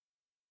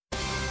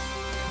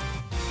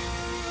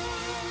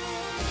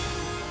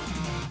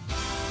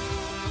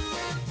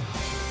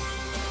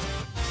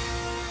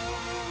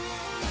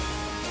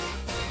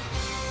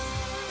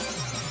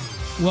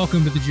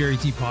Welcome to the Jerry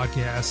T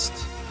Podcast.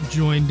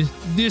 Joined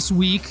this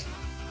week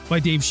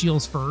by Dave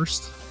Shields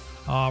first.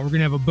 We're going to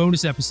have a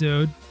bonus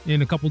episode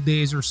in a couple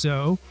days or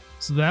so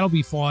that'll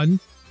be fun.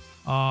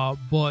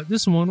 But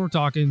this one, we're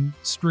talking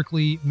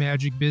strictly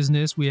Magic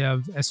business. We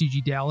have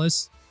SCG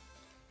Dallas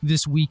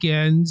this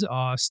weekend,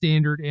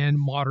 standard and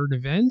modern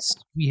events.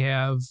 We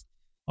have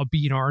a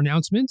B&R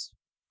announcement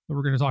that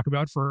we're going to talk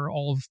about for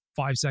all of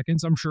 5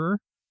 seconds, I'm sure.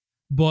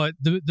 But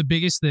the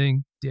biggest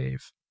thing,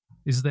 Dave,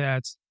 is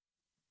that,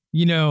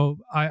 you know,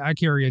 I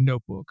carry a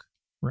notebook,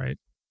 right?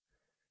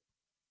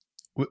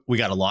 We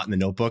got a lot in the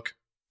notebook.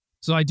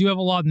 So I do have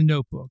a lot in the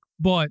notebook,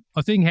 but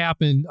a thing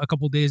happened a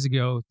couple days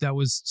ago that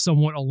was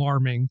somewhat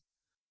alarming,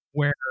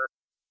 where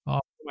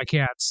my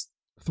cats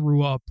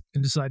threw up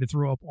and decided to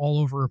throw up all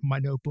over my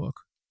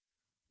notebook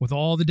with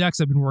all the decks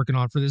I've been working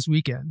on for this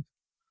weekend.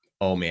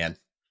 Oh man,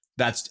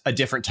 that's a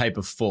different type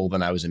of full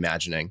than I was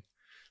imagining.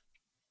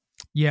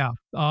 Yeah,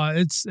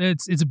 it's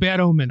a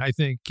bad omen. I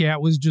think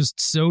Cat was just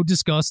so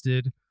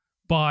disgusted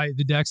by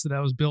the decks that I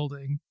was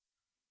building,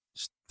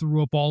 just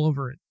threw up all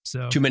over it.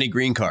 So too many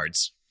green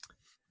cards.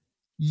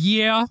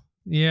 Yeah,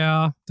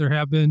 there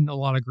have been a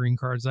lot of green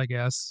cards, I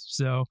guess.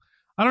 So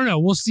I don't know.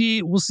 We'll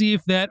see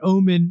if that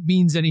omen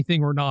means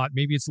anything or not.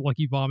 Maybe it's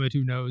lucky vomit.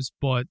 Who knows?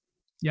 But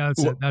yeah,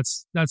 that's it.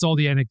 That's all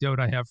the anecdote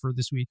I have for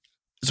this week.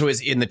 So is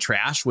it in the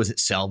trash? Was it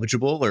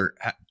salvageable, or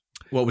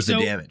what was the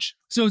damage?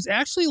 So it's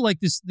actually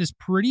like this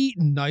pretty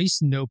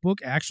nice notebook.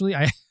 Actually,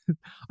 I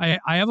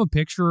have a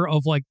picture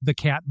of like the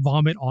cat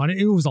vomit on it.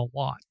 It was a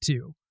lot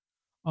too.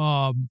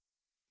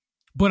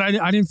 But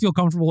I didn't feel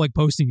comfortable like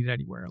posting it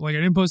anywhere. Like I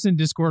didn't post it in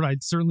Discord. I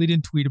certainly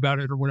didn't tweet about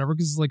it or whatever,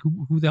 because it's like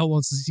who the hell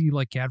wants to see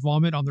like cat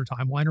vomit on their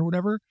timeline or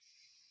whatever.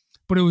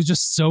 But it was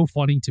just so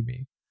funny to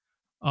me.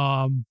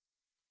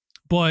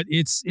 But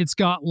it's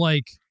got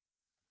like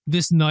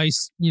this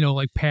nice, you know,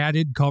 like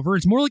padded cover.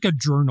 It's more like a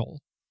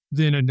journal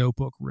than a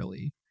notebook,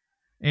 really.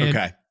 And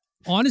okay.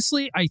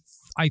 Honestly, I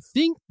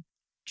think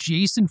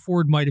Jason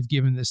Ford might have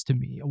given this to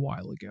me a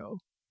while ago.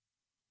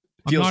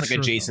 Feels like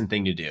a Jason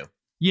thing to do.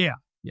 Yeah.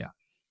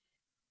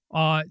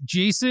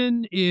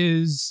 Jason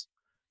is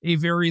a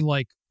very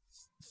like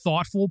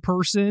thoughtful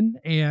person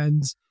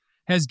and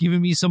has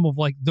given me some of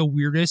like the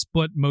weirdest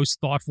but most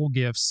thoughtful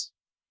gifts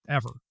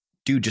ever.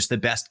 Dude, just the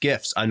best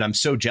gifts. And I'm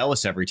so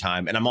jealous every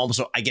time. And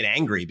I get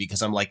angry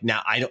because I'm like,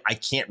 now I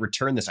can't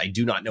return this. I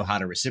do not know how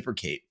to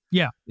reciprocate.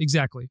 Yeah,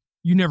 exactly.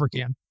 You never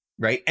can.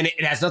 Right. And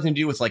it has nothing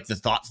to do with like the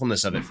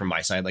thoughtfulness of it from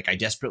my side. Like I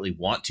desperately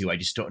want to, I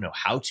just don't know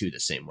how to the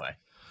same way.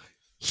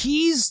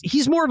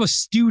 He's more of a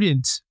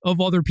student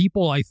of other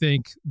people, I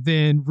think,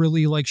 than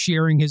really like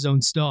sharing his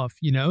own stuff,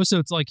 you know? So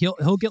it's like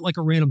he'll get like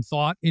a random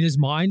thought in his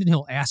mind and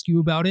he'll ask you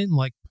about it and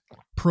like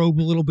probe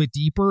a little bit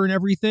deeper and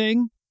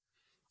everything.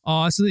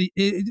 So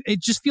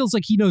it just feels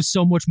like he knows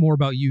so much more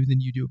about you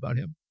than you do about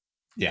him.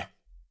 Yeah.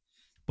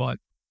 But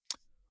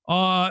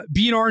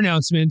B&R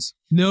announcement,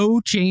 no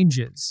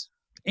changes.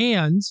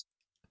 And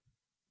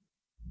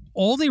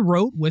all they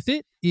wrote with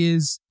it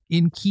is,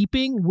 in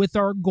keeping with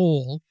our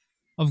goal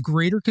of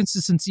greater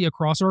consistency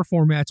across our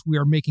formats, we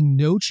are making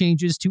no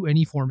changes to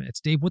any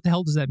formats. Dave, what the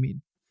hell does that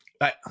mean?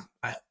 I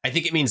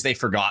think it means they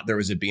forgot there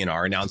was a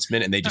B&R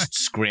announcement and they just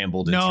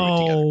scrambled and threw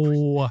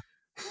it together.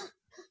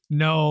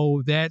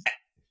 No,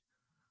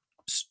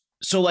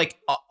 So like,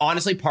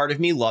 honestly, part of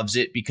me loves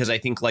it because I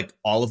think like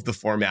all of the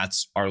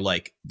formats are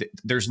like,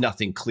 there's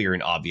nothing clear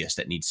and obvious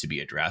that needs to be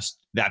addressed.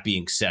 That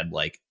being said,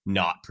 like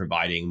not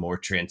providing more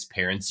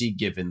transparency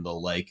given the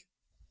like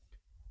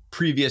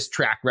previous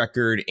track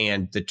record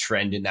and the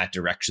trend in that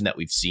direction that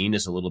we've seen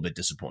is a little bit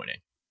disappointing.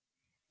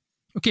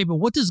 Okay, but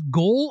what does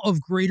goal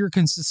of greater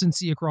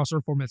consistency across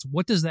our formats?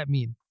 What does that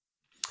mean?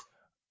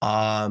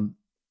 You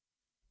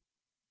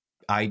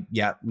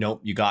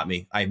got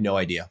me. I have no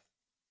idea.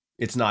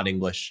 It's not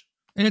English.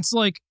 And it's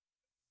like,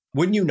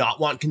 wouldn't you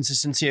not want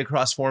consistency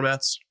across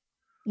formats?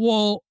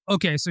 Well,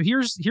 okay, so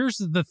here's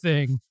the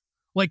thing.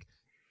 Like,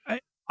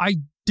 I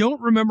don't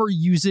remember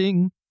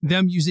using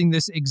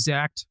this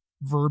exact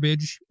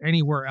verbiage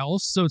anywhere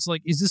else. So it's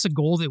like, is this a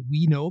goal that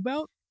we know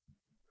about?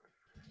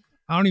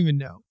 I don't even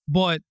know.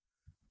 But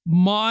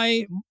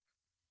my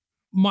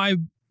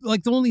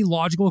like the only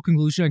logical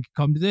conclusion I could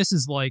come to this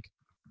is like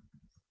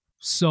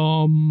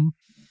some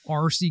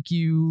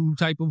RCQ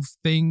type of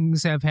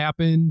things have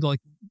happened,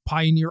 like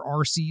Pioneer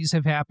RCs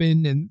have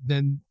happened, and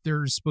then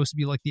there's supposed to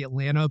be like the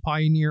Atlanta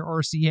Pioneer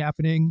RC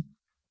happening.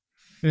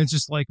 And it's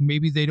just like,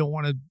 maybe they don't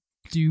want to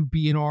do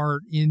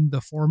B&R in the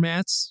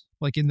formats,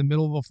 like in the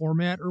middle of a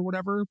format or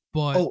whatever.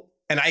 But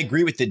and I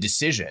agree with the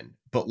decision,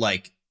 but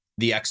like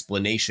the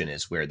explanation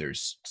is where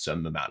there's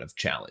some amount of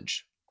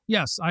challenge.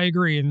 Yes, I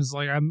agree. And it's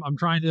like, I'm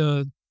trying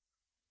to,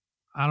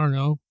 I don't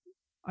know.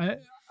 I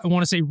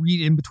want to say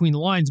read in between the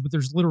lines, but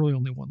there's literally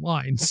only one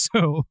line.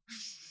 So,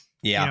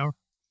 yeah. You know,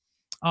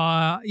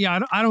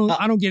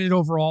 I don't get it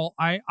overall.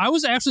 I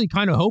was actually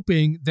kind of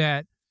hoping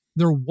that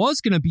there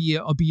was going to be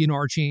a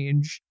B&R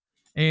change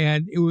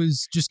And it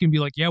was just going to be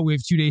like, yeah, we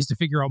have 2 days to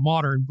figure out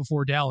Modern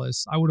before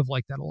Dallas. I would have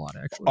liked that a lot,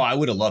 actually. Oh, I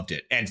would have loved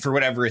it. And for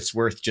whatever it's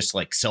worth, just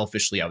like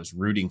selfishly, I was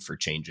rooting for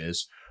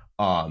changes.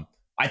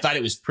 I thought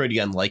it was pretty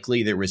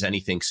unlikely there was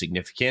anything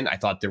significant. I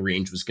thought the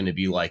range was going to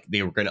be like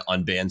they were going to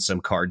unban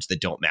some cards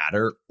that don't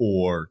matter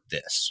or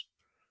this.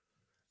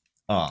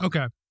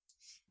 Okay.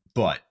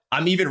 But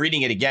I'm even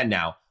reading it again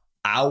now.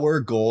 Our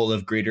goal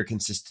of greater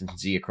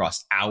consistency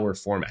across our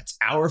formats.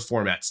 Our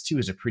formats, too,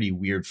 is a pretty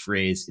weird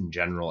phrase in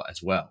general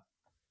as well.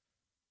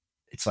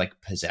 It's like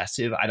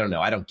possessive. I don't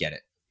know. I don't get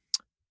it.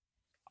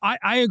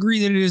 I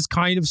agree that it is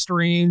kind of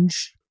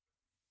strange,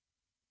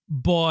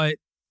 but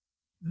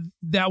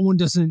that one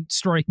doesn't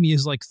strike me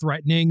as like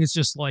threatening. It's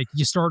just like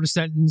you start a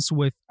sentence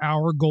with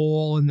our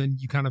goal and then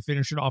you kind of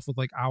finish it off with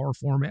like our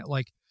format.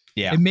 Like,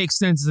 yeah, it makes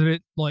sense that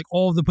it like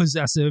all of the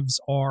possessives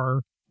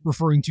are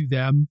referring to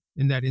them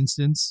in that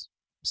instance.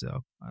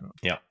 So I don't know.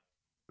 Yeah.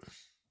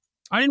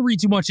 I didn't read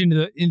too much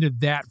into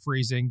that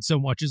phrasing so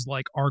much as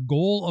like our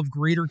goal of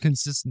greater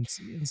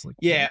consistency. It's like,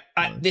 yeah,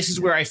 this is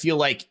where I feel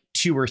like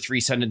 2 or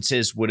 3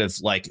 sentences would have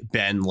like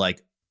been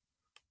like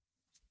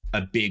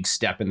a big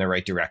step in the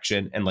right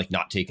direction and like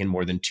not taken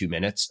more than 2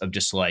 minutes of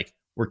just like,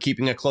 we're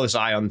keeping a close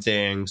eye on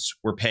things.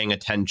 We're paying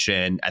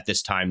attention. At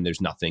this time, there's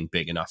nothing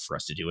big enough for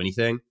us to do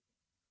anything.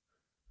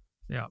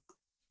 Yeah.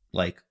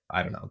 Like,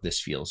 I don't know.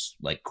 This feels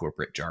like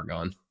corporate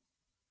jargon.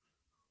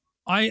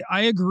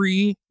 I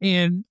agree.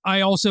 And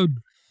I also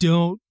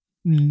don't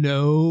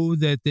know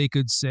that they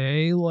could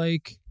say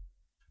like,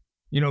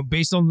 you know,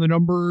 based on the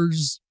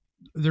numbers,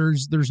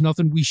 there's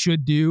nothing we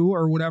should do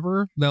or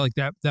whatever.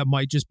 That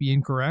might just be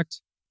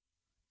incorrect,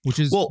 which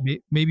is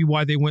maybe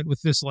why they went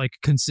with this like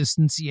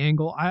consistency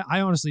angle.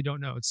 I honestly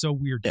don't know. It's so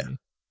weird to me.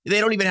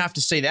 They don't even have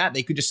to say that.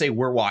 They could just say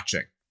we're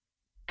watching.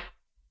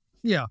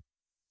 Yeah.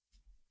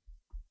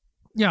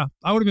 Yeah,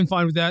 I would have been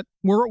fine with that.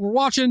 We're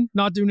watching,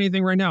 not doing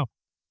anything right now.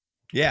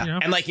 Yeah. You know?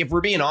 And like, if we're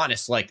being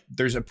honest, like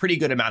there's a pretty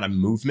good amount of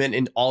movement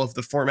in all of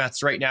the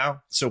formats right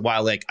now. So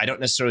while like, I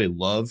don't necessarily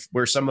love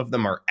where some of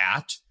them are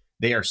at,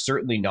 they are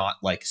certainly not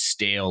like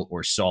stale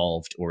or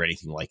solved or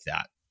anything like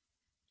that.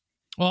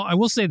 Well, I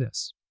will say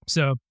this.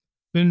 So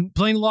been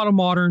playing a lot of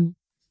Modern,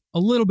 a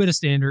little bit of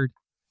Standard,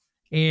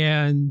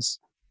 and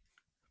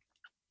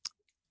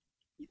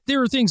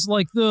there are things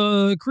like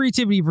the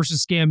creativity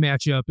versus scam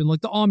matchup and like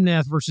the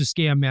Omnath versus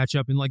scam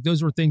matchup. And like,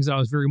 those were things that I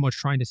was very much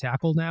trying to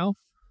tackle now.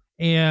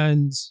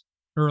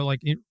 Or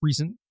like in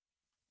recent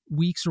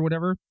weeks or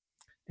whatever.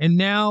 And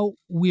now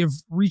we have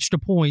reached a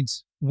point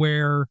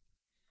where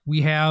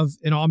we have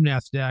an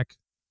Omnath deck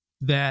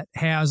that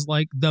has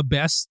like the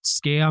best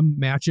scam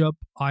matchup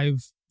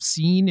I've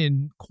seen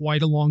in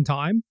quite a long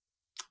time.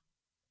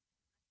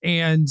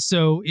 And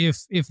so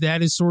if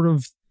that is sort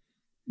of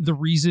the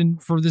reason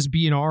for this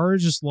BNR,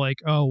 just like,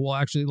 oh, well,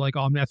 actually like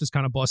Omnath is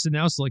kind of busted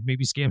now. So like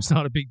maybe scam's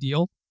not a big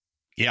deal.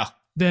 Yeah.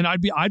 Then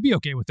I'd be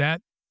okay with that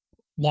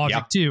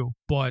logic too,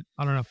 but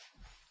I don't know.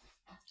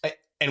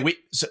 And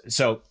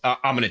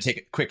I'm going to take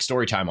a quick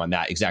story time on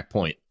that exact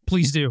point.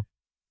 Please do.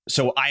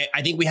 So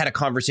I think we had a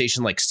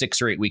conversation like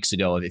 6 or 8 weeks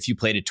ago of if you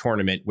played a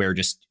tournament where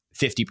just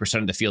 50%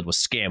 of the field was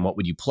scam, what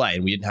would you play?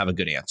 And we didn't have a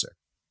good answer.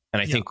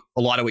 And I think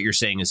a lot of what you're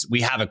saying is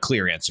we have a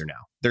clear answer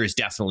now. There is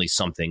definitely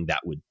something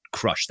that would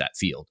crush that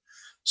field.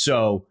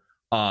 So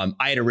I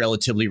had a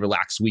relatively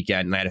relaxed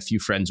weekend and I had a few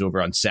friends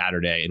over on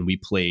Saturday and we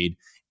played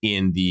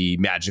in the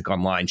Magic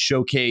Online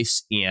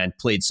showcase and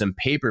played some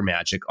paper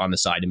Magic on the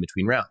side in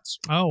between rounds.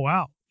 Oh,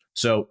 wow.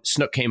 So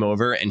Snook came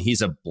over and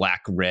he's a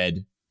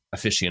black-red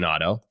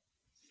aficionado.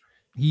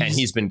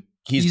 He's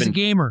a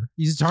gamer.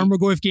 He's a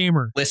Tarmogoyf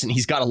gamer. Listen,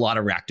 he's got a lot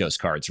of Rakdos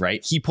cards,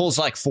 right? He pulls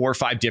like 4 or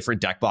 5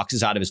 different deck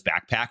boxes out of his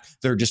backpack.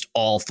 They're just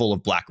all full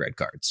of black-red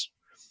cards.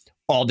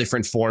 All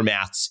different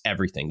formats,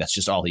 everything. That's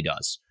just all he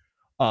does.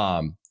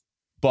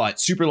 But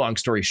super long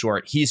story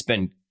short, he's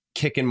been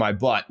kicking my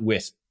butt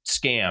with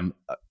scam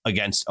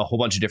against a whole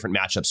bunch of different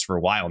matchups for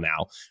a while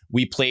now.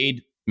 We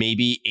played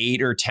maybe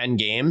 8 or 10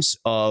 games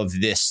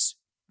of this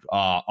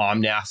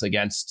Omnath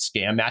against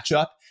scam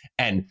matchup,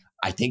 and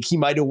I think he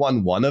might have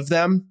won one of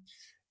them.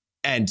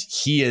 And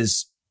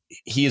he's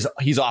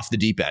off the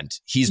deep end.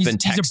 He's been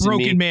texting me. He's a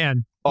broken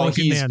man.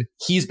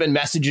 He's been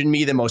messaging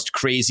me the most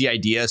crazy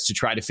ideas to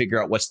try to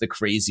figure out what's the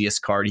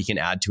craziest card he can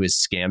add to his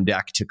scam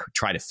deck to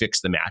try to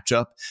fix the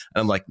matchup.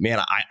 And I'm like,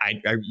 man,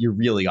 you're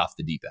really off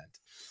the deep end.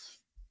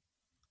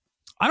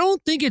 I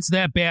don't think it's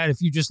that bad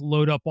if you just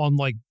load up on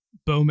like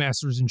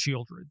Bowmasters and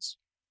Shieldreds.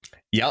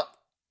 Yep.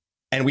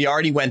 And we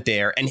already went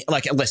there. And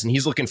like, listen,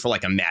 he's looking for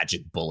like a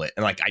magic bullet.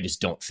 And like, I just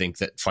don't think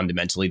that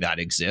fundamentally that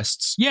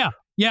exists. Yeah.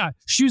 Yeah.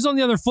 Shoes on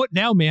the other foot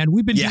now, man.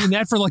 We've been doing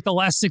that for like the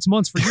last 6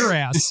 months for your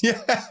ass.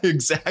 Yeah,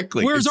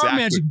 exactly. Where's our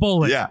magic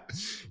bullet? Yeah.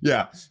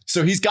 Yeah.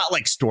 So he's got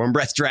like Storm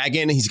Breath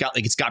Dragon. He's got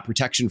like, it's got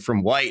protection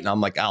from white. And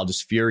I'm like, I'll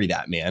just Fury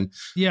that, man.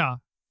 Yeah.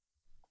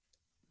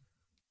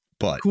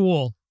 But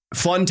cool.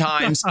 Fun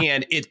times,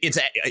 and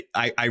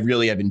I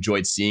really have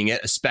enjoyed seeing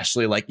it,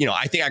 especially like,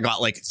 I think I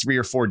got like 3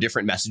 or 4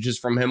 different messages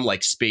from him,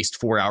 like spaced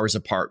 4 hours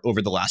apart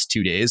over the last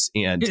 2 days.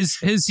 And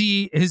has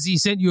he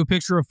sent you a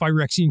picture of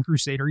Phyrexian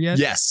Crusader yet?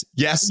 Yes.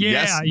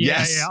 Yeah.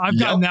 I've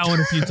gotten that one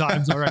a few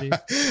times already.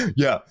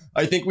 Yeah.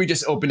 I think we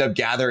just opened up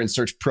Gather and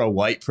searched pro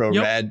white, pro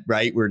red,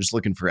 right? We're just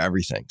looking for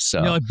everything. So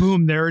you're like,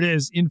 boom, there it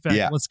is.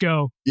 Infect, let's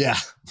go. Yeah.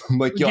 I'm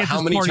like,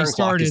 how many turn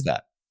clock is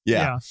that?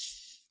 Yeah.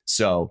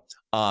 So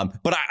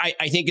but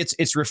I think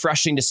it's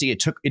refreshing to see.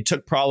 It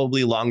took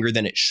probably longer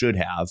than it should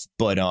have,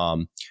 but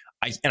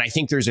I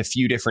think there's a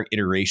few different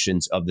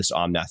iterations of this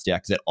Omnath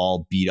deck that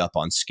all beat up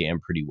on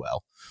Scam pretty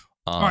well.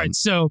 All right,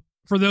 so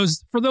for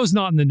those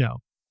not in the know,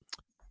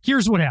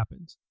 here's what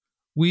happened.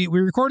 We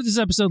recorded this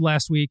episode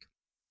last week.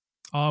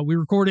 We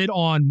recorded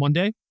on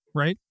Monday,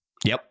 right?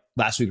 Yep,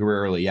 last week we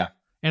were early, yeah.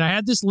 And I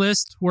had this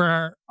list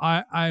where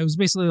I was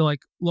basically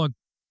like, look,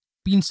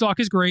 Beanstalk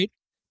is great.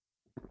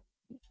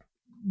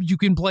 You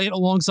can play it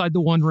alongside the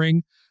One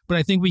Ring, but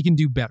I think we can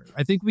do better.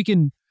 I think we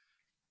can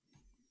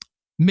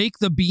make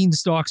the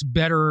Beanstalks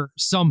better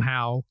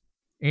somehow.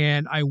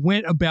 And I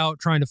went about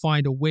trying to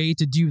find a way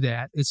to do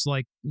that. It's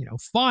like,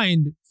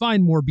 find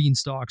more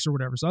Beanstalks or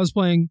whatever. So I was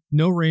playing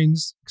no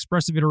rings,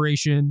 expressive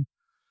iteration.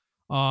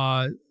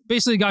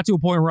 Basically got to a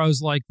point where I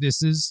was like,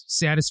 this is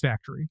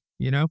satisfactory,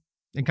 and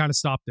kind of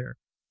stopped there.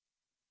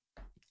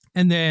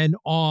 And then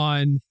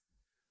on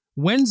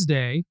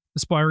Wednesday,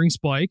 Aspiring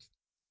Spike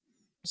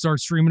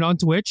starts streaming on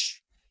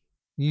Twitch.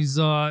 He's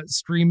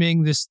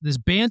streaming this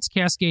Bant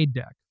Cascade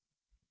deck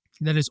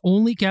that is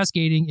only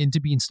cascading into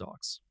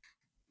Beanstalks.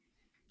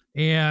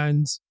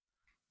 And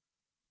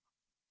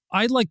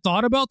I'd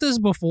thought about this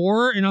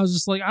before, and I was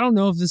just like, I don't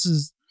know if this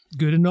is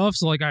good enough.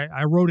 So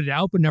I wrote it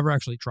out, but never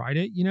actually tried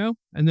it,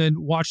 and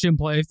then watched him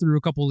play through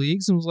a couple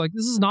leagues and was like,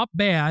 this is not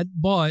bad,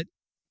 but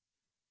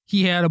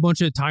he had a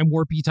bunch of time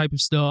warpy type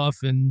of stuff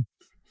and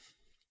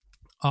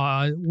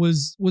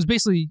was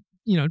basically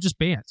just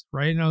Bant,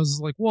 right? And I was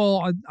like,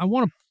 well, I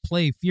want to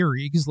play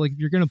Fury because if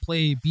you're going to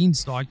play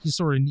Beanstalk, you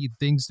sort of need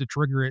things to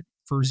trigger it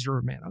for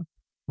 0 mana,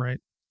 right?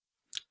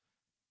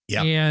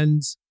 Yeah.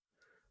 And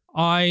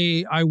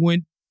I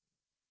went,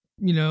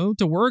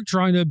 to work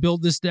trying to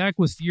build this deck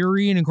with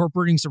Fury and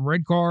incorporating some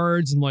red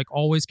cards and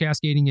always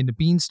cascading into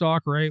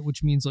Beanstalk, right?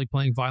 Which means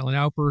playing Violent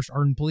Outburst,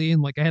 Ardent Plea,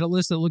 and I had a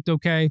list that looked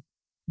okay.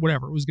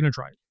 Whatever, was going to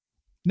try it.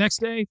 Next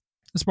day,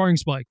 Aspiring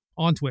Spike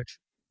on Twitch.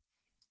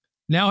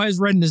 Now has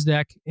red in his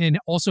deck and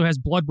also has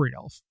Bloodbraid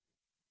Elf.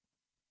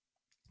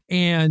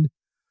 And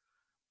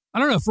I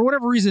don't know, for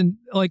whatever reason,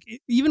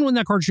 even when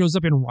that card shows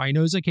up in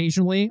Rhinos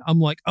occasionally, I'm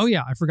like, oh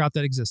yeah, I forgot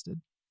that existed.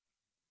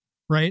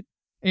 Right?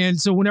 And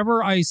so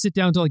whenever I sit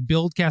down to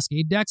build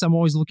Cascade decks, I'm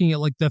always looking at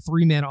the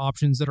 3 mana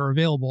options that are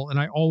available. And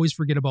I always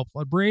forget about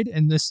Bloodbraid.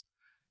 And this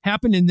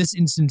happened in this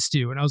instance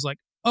too. And I was like,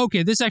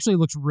 okay, this actually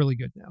looks really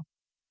good now.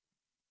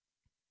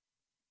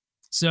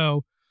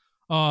 So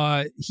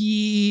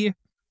he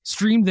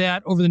streamed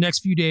that over the next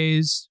few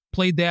days,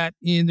 played that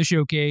in the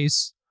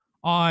showcase.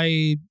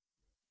 I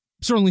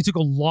certainly took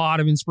a lot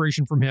of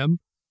inspiration from him,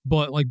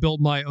 but built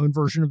my own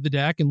version of the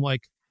deck and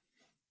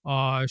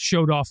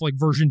showed off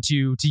version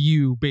 2 to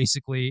you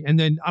basically. And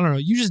then I don't know,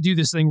 you just do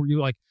this thing where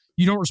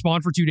you don't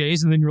respond for 2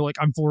 days and then you're like,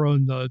 I'm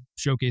 4-0 the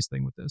showcase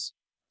thing with this.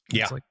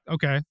 Yeah. It's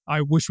okay,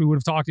 I wish we would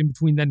have talked in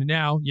between then and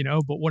now,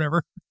 but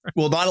whatever.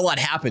 Well, not a lot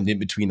happened in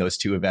between those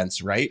 2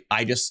 events, right?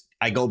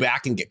 I go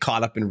back and get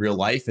caught up in real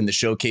life and the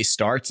showcase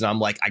starts and I'm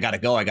like, I got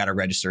to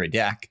register a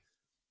deck.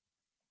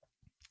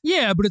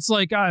 Yeah, but it's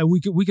we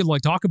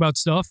could talk about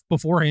stuff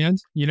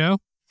beforehand,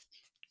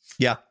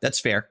 Yeah, that's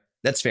fair.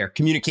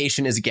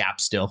 Communication is a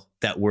gap still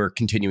that we're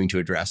continuing to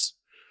address.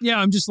 Yeah,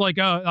 I'm just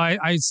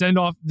I send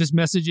off this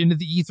message into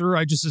the ether.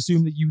 I just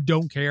assume that you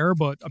don't care,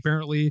 but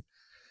apparently,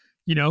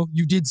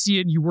 you did see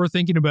it and you were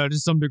thinking about it to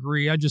some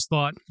degree. I just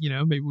thought,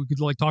 maybe we could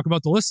talk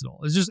about the list at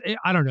all. It's just,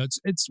 I don't know.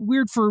 It's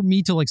weird for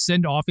me to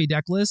send off a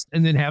deck list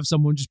and then have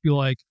someone just be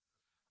like,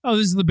 oh,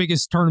 this is the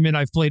biggest tournament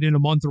I've played in a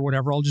month or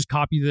whatever. I'll just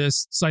copy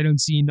this, sight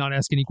unseen, not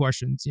ask any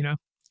questions,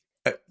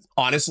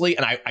 Honestly,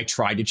 and I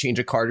tried to change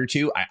a card or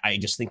two. I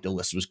just think the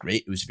list was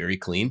great. It was very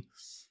clean.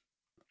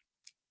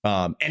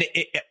 And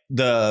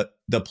the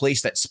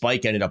place that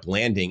Spike ended up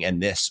landing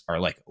and this are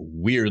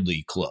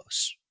weirdly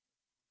close.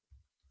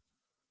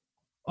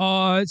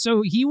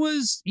 So he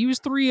was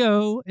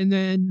 3-0 and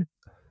then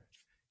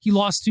he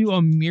lost to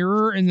a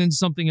mirror and then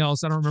something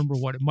else. I don't remember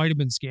what. It might have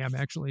been Scam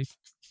actually.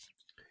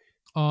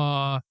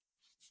 But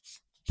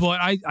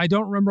I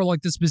don't remember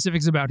the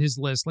specifics about his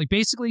list.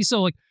 Basically,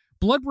 so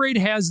Bloodbraid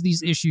has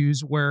these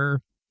issues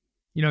where,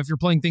 if you're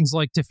playing things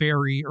like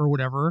Teferi or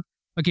whatever,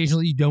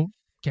 occasionally you don't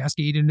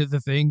cascade into the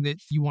thing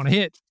that you want to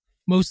hit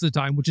most of the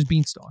time, which is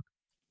Beanstalk.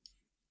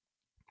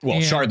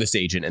 Well, Shard this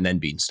agent and then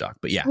Beanstalk,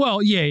 but yeah.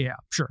 Well, yeah,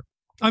 sure.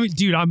 I mean,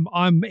 dude,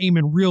 I'm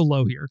aiming real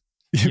low here.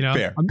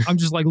 Fair. I'm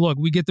just look,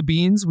 we get the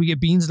beans, we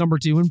get beans number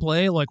 2 in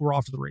play, we're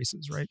off to the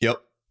races, right?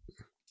 Yep.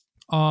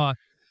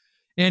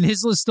 And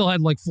his list still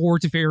had 4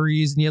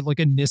 Teferis, and he had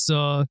a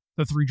Nissa,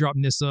 the 3-drop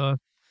Nissa.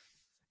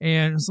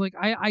 And it's like,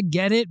 I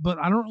get it, but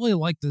I don't really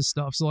like this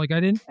stuff. So like I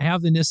didn't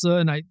have the Nissa,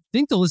 and I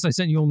think the list I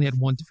sent you only had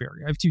one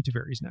Teferi. I have two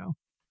Teferis now.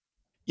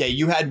 Yeah,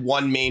 you had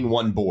one main,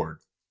 one board.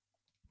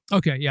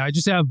 Okay, yeah, I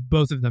just have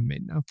both of them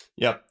made now.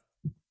 Yep.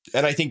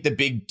 And I think the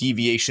big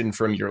deviation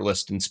from your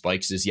list in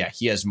Spikes is,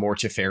 he has more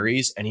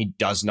Teferis, and he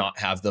does not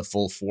have the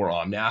full 4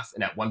 Omnath.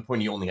 And at one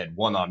point, he only had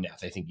 1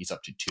 Omnath. I think he's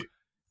up to 2.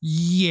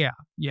 Yeah.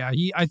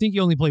 I think he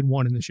only played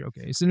 1 in the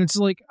showcase. And it's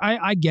like,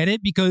 I get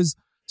it, because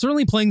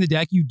certainly playing the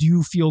deck, you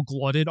do feel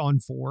glutted on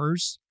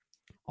 4s.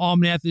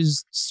 Omnath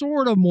is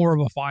sort of more of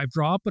a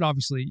 5-drop, but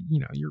obviously,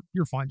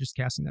 you're fine just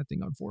casting that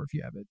thing on 4 if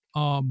you have it.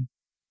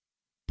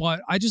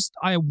 But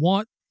I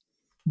want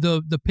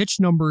the pitch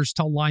numbers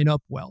to line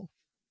up well.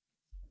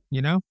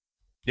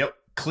 Yep.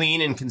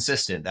 Clean and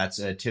consistent. That's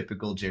a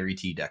typical Jerry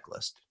T deck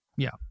list.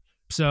 Yeah.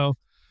 So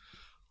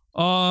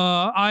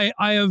I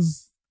have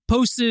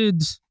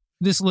posted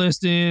this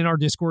list in our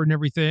Discord and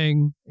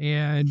everything.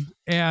 And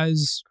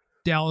as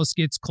Dallas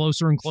gets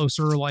closer and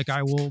closer, like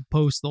I will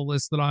post the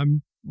list that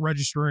I'm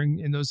registering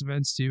in those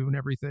events too and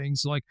everything.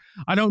 So like,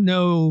 I don't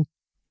know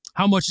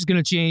how much is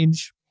going to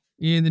change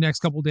in the next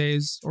couple of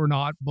days or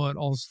not, but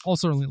I'll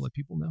certainly let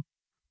people know.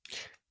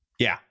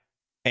 Yeah.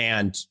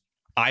 And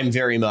I'm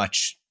very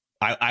much,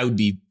 I would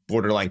be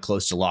borderline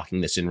close to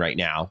locking this in right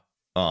now.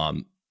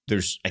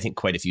 There's, I think,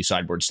 quite a few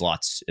sideboard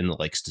slots in the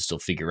likes to still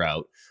figure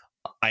out.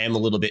 I am a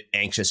little bit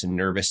anxious and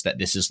nervous that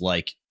this is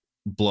like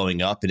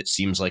blowing up, and it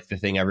seems like the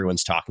thing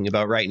everyone's talking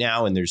about right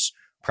now. And there's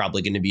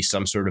probably going to be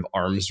some sort of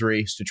arms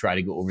race to try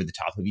to go over the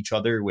top of each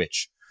other,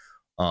 which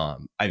I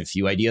have a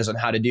few ideas on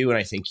how to do. And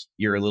I think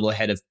you're a little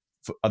ahead of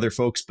other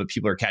folks, but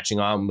people are catching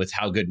on with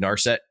how good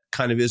Narset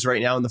kind of is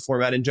right now in the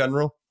format in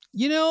general.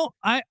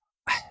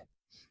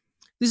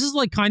 This is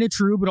like kind of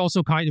true, but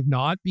also kind of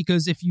not,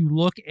 because if you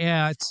look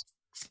at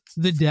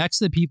the decks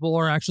that people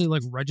are actually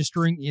like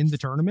registering in the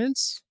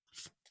tournaments,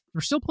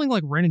 they're still playing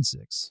like Ren and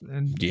 6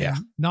 and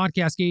not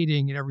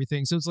cascading and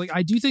everything. So it's like,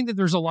 I do think that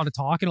there's a lot of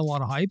talk and a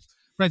lot of hype,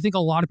 but I think a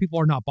lot of people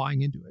are not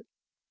buying into it.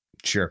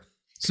 Sure.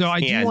 So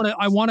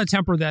I want to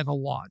temper that a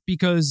lot,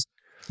 because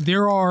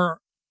there are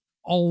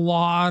a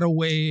lot of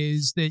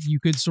ways that you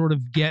could sort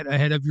of get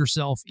ahead of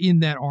yourself in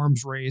that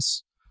arms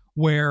race,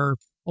 where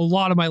a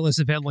lot of my lists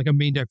have had like a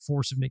main deck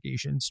Force of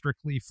Negation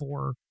strictly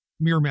for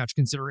mirror match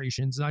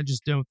considerations. And I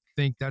just don't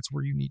think that's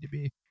where you need to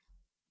be.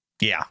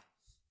 Yeah.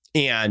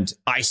 And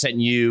I sent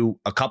you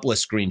a couple of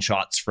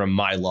screenshots from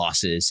my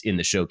losses in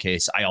the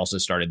showcase. I also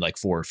started like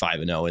 4 or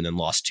 5-0 and then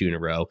lost 2 in a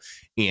row.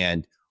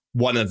 And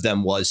one of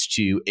them was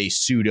to a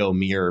pseudo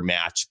mirror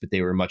match, but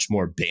they were much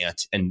more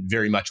bant and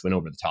very much went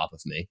over the top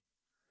of me.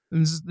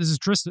 And this is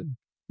Tristan.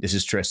 This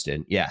is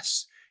Tristan.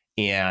 Yes.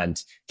 And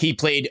he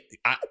played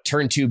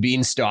turn 2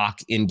 Beanstalk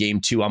in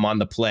game 2. I'm on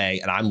the play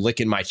and I'm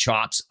licking my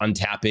chops,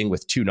 untapping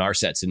with 2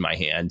 Narsets in my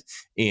hand.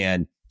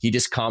 And he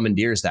just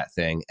commandeers that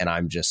thing. And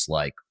I'm just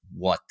like,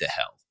 what the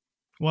hell?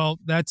 Well,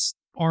 that's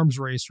arms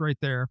race right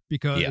there,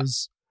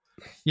 because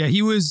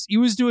he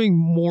was doing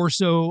more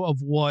so of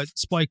what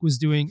Spike was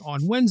doing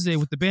on Wednesday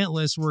with the Bant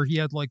list, where he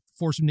had like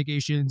Force of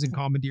Negations and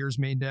Commandeers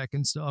main deck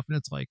and stuff. And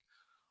it's like,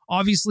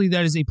 obviously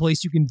that is a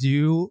place you can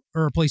do,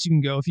 or a place you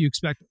can go if you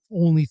expect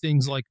only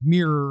things like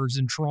mirrors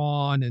and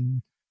Tron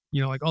and,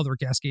 like other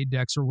Cascade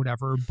decks or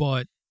whatever.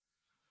 But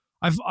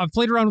I've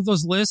played around with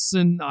those lists,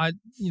 and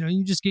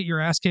you just get your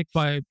ass kicked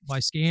by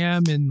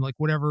Scam and like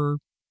whatever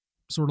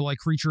sort of like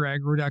creature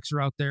aggro decks are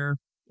out there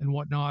and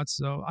whatnot.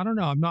 So I don't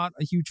know. I'm not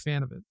a huge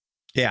fan of it.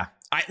 Yeah.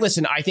 I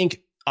think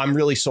I'm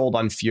really sold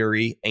on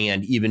Fury.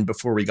 And even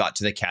before we got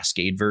to the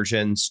Cascade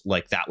versions,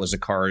 like that was a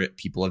card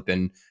people have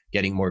been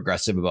getting more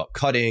aggressive about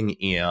cutting.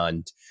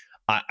 And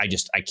I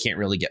can't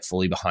really get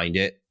fully behind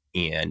it.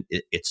 And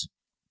it's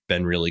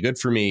been really good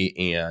for me.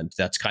 And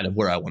that's kind of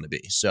where I want to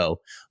be. So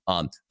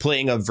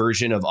playing a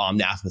version of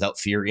Omnath without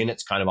Fury in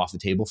it's kind of off the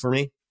table for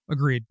me.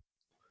 Agreed.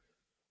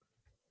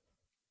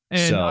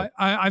 And so,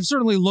 I've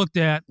certainly looked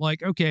at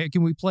like, okay,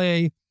 can we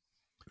play,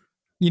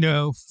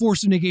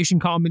 Force of Negation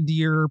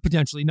Commandeer,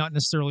 potentially not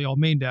necessarily all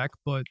main deck,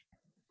 but,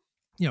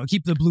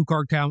 keep the blue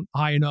card count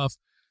high enough,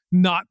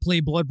 not play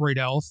Bloodbraid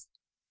Elf,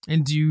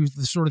 and do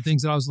the sort of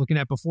things that I was looking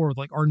at before with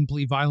like Ardent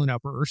Plea, Violent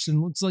Outburst.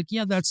 And it's like,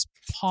 yeah, that's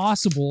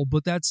possible,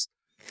 but that's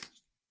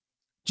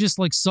just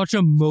like such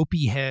a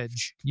mopey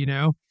hedge,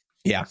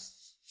 Yeah.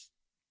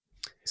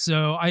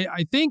 So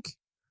I think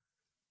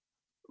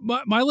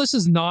my list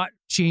has not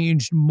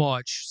changed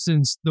much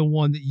since the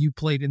one that you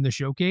played in the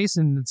showcase.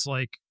 And it's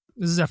like,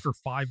 this is after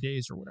 5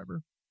 days or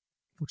whatever,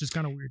 which is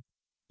kind of weird.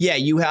 Yeah,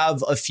 you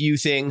have a few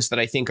things that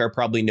I think are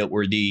probably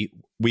noteworthy.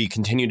 We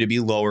continue to be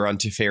lower on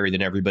Teferi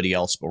than everybody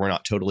else, but we're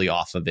not totally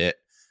off of it.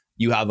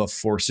 You have a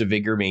Force of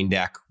Vigor main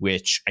deck,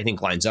 which I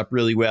think lines up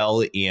really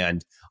well.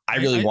 And I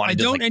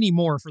don't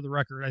anymore, for the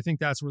record. I think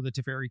that's where the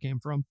Teferi came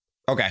from.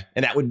 Okay.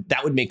 And that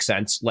would make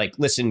sense. Like,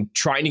 listen,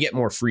 trying to get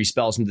more free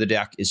spells into the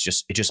deck it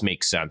just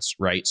makes sense,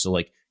 right? So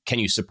like, can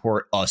you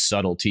support a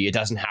subtlety? It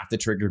doesn't have to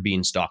trigger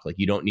Beanstalk. Like,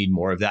 you don't need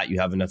more of that. You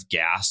have enough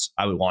gas.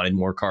 I would wanted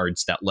more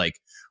cards that like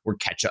were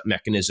catch up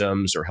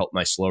mechanisms or help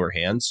my slower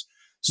hands.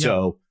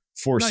 So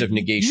Force of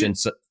Negation.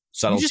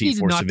 Subtlety,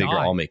 Force of Vigor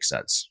all makes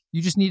sense.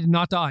 You just need to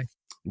not die.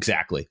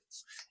 Exactly.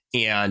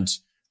 And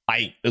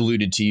I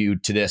alluded to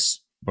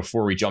this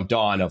before we jumped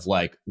on, of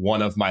like,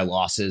 one of my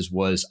losses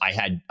was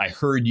I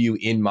heard you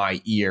in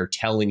my ear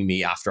telling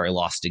me after I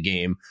lost a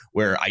game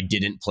where I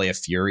didn't play a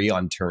Fury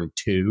on turn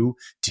 2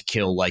 to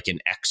kill like an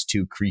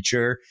X2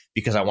 creature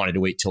because I wanted to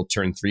wait till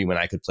turn 3 when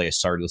I could play a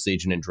Stardust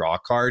Agent and draw a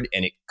card,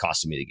 and it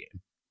costed me the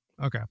game.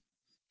 Okay.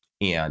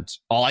 And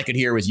all I could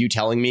hear was you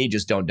telling me,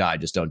 just don't die,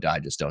 just don't die,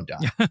 just don't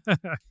die.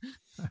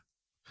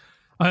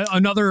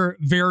 Another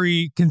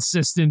very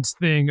consistent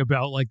thing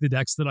about like the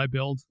decks that I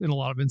build in a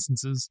lot of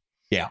instances.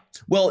 Yeah.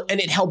 Well, and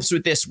it helps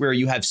with this where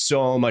you have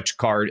so much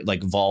card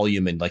like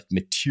volume and like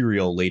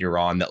material later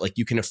on that like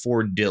you can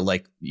afford to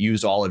like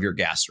use all of your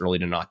gas early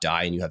to not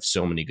die, and you have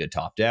so many good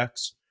top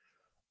decks.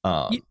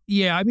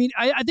 Yeah, I mean,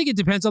 I think it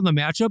depends on the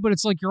matchup, but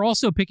it's like you're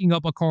also picking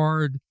up a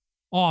card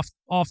off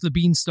the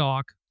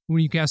beanstalk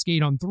when you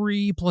cascade on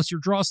 3, plus your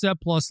draw step,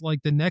 plus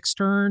like the next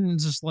turn. And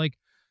it's just like,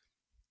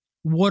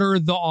 what are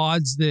the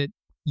odds that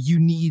you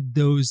need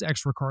those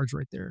extra cards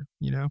right there,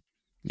 you know?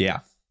 Yeah.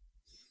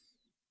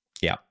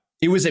 Yeah.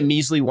 It was a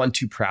measly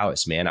 1/2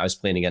 prowess, man. I was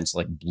playing against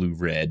like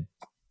blue-red.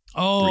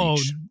 Oh,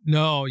 Breach.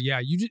 no. Yeah.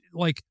 You just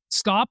like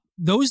stop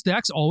those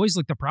decks always,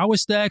 like the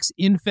prowess decks,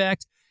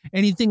 infect,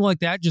 anything like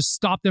that. Just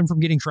stop them from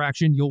getting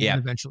traction. You'll win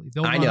eventually.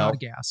 They'll run out of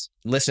gas.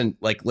 Listen,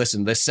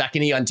 the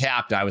second he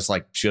untapped, I was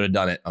like, should have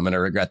done it. I'm going to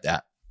regret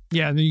that.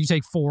 Yeah. And then you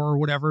take 4 or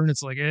whatever, and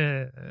it's like,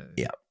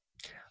 Yeah.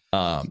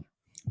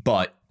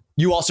 But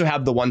you also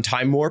have the one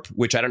time warp,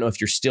 which I don't know if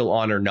you're still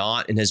on or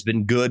not, and has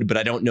been good, but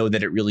I don't know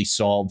that it really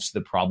solves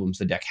the problems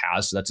the deck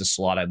has. So that's a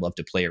slot I'd love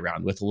to play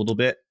around with a little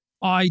bit.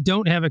 I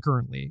don't have it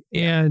currently.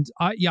 Yeah. And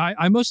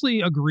I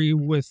mostly agree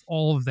with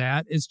all of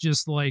that. It's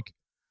just like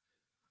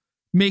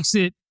makes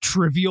it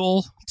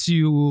trivial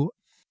to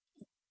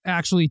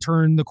actually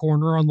turn the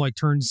corner on like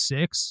turn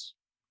 6,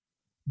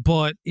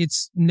 but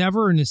it's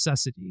never a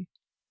necessity.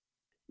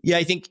 Yeah,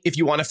 I think if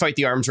you want to fight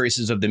the arms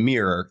races of the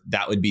mirror,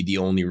 that would be the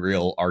only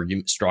real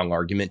strong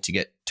argument to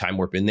get time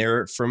warp in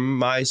there from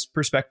my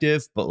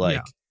perspective. But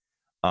like,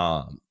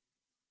 I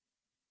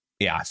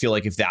feel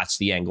like if that's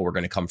the angle we're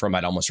going to come from,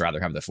 I'd almost rather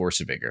have the Force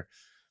of Vigor.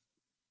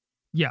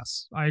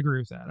 Yes, I agree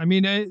with that. I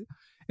mean, and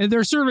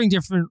they're serving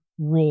different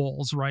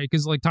roles, right?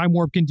 Because like time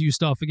warp can do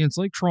stuff against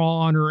like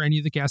Tron or any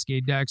of the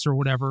Cascade decks or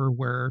whatever,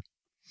 where,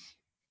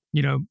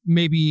 you know,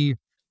 maybe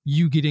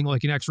you getting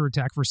like an extra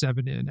attack for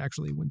 7 in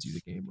actually wins you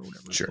the game or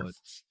whatever. Sure. But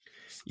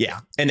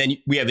yeah. And then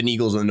we have an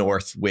Eagles in the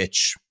North,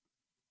 which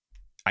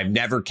I've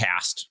never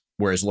cast,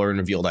 whereas Lord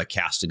Revealed I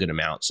cast a good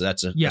amount. So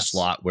that's a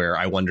slot where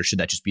I wonder, should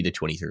that just be the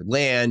 23rd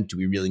land? Do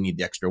we really need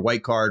the extra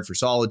white card for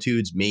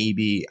Solitudes?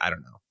 Maybe. I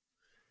don't know.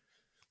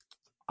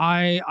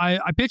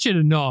 I pitch it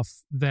enough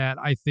that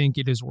I think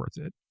it is worth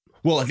it.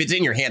 Well, if it's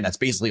in your hand, that's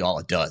basically all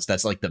it does.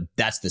 That's like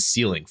that's the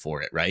ceiling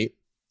for it, right?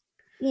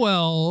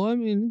 Well, I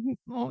mean,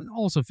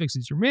 also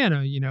fixes your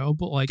mana, you know,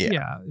 but like,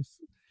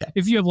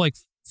 if you have like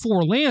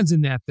 4 lands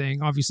in that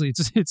thing, obviously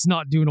it's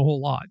not doing a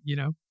whole lot, you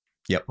know?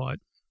 Yep. But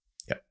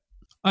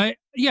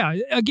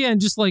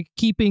again, just like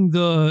keeping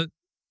the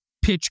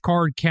pitch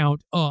card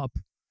count up,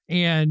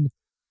 and,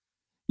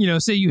 you know,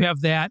 say you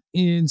have that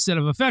instead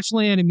of a fetch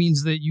land, it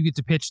means that you get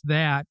to pitch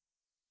that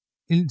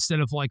instead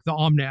of like the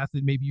Omnath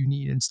that maybe you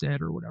need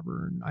instead or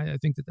whatever. And I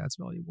think that that's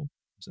valuable.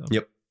 So,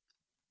 yep.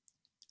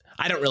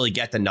 I don't really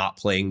get the not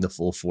playing the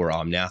full 4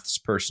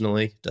 Omnaths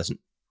personally. Doesn't.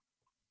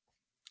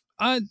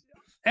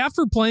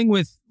 After playing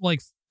with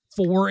like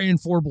 4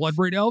 and 4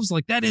 Bloodbraid Elves,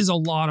 like that is a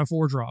lot of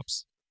 4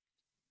 drops.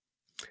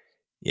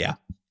 Yeah.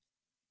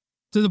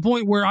 To the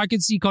point where I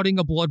could see cutting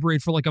a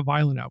Bloodbraid for like a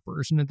Violent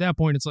Outburst. And at that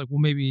point, it's like, well,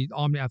 maybe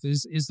Omnath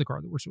is the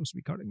card that we're supposed to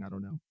be cutting. I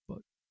don't know. But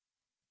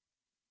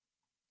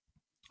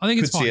I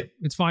think it's fine.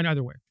 It's fine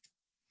either way.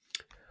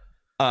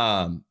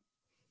 And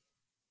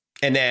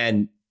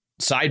then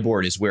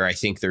sideboard is where I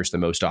think there's the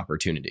most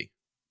opportunity.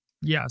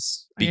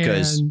 Yes.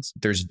 Because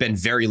there's been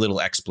very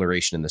little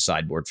exploration in the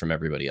sideboard from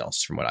everybody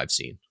else, from what I've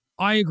seen.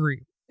 I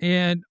agree.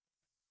 And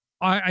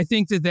I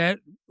think that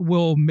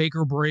will make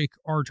or break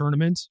our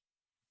tournament,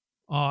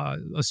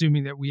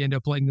 assuming that we end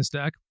up playing this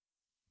deck.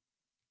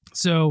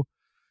 So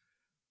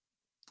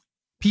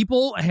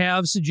people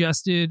have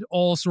suggested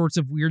all sorts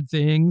of weird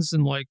things.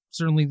 And like,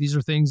 certainly these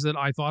are things that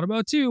I thought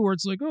about too, where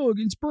it's like, oh,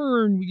 against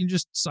burn, we can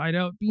just side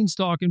out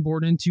Beanstalk and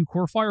board into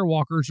core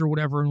Firewalkers or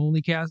whatever, and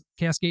only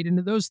cascade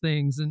into those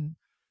things. And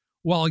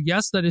while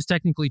yes, that is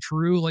technically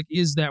true, like,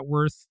 is that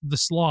worth the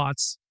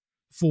slots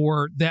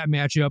for that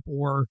matchup,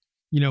 or,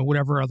 you know,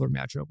 whatever other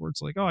matchup where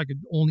it's like, oh, I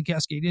could only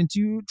cascade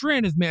into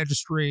Drannith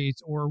Magistrate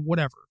or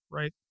whatever,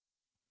 right?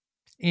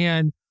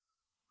 And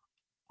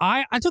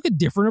I took a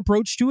different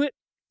approach to it,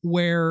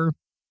 where,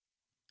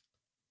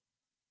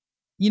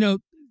 you know,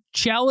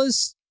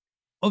 Chalice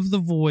of the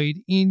Void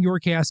in your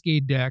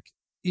Cascade deck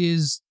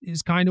is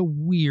kind of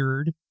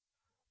weird,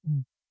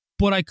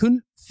 but I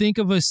couldn't think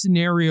of a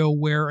scenario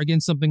where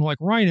against something like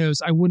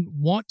Rhinos, I wouldn't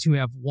want to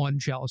have one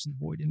Chalice of the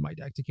Void in my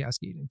deck to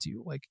cascade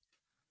into. Like,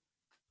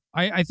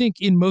 I think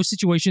in most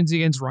situations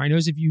against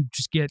Rhinos, if you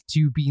just get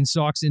 2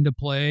 Beanstalks into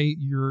play,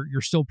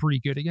 you're still pretty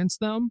good against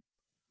them.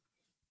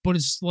 But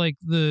it's like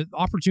the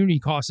opportunity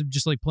cost of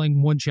just like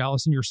playing 1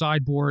 Chalice in your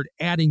sideboard,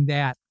 adding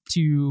that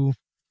to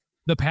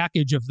the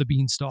package of the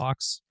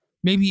Beanstalks.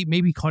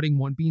 Maybe cutting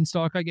 1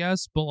 Beanstalk, I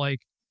guess, but like,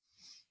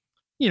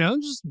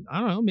 just, I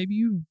don't know, maybe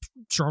you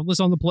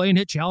Shardless on the play and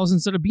hit Chalice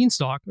instead of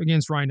Beanstalk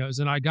against Rhinos.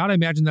 And I gotta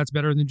imagine that's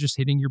better than just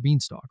hitting your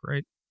Beanstalk,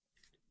 right?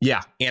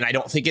 Yeah. And I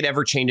don't think it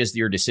ever changes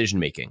your decision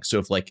making.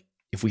 So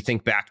if we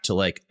think back to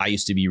like, I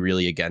used to be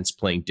really against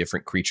playing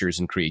different creatures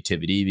and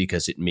creativity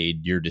because it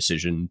made your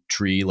decision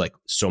tree like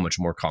so much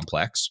more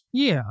complex.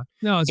 Yeah.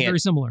 No, it's very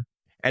similar.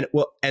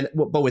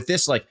 But with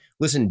this, like,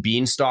 listen,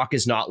 Beanstalk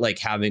is not like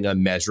having a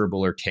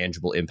measurable or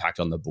tangible impact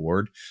on the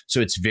board.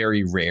 So it's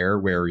very rare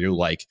where you're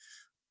like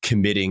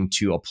committing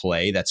to a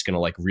play that's going to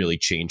like really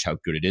change how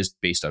good it is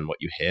based on what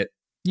you hit.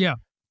 Yeah.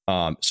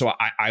 So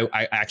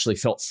I actually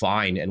felt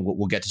fine, and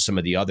we'll get to some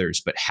of the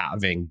others, but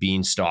having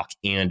Beanstalk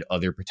and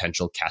other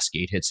potential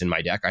Cascade hits in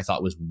my deck, I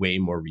thought was way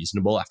more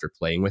reasonable after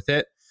playing with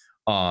it.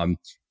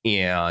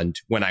 And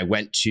when I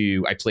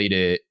played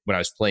it when I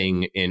was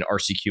playing in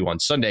RCQ on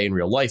Sunday in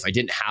real life, I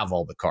didn't have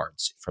all the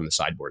cards from the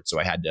sideboard, so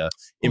I had to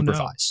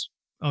improvise.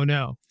 Oh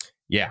no.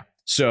 Yeah.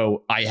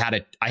 So I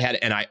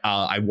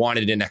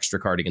wanted an extra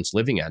card against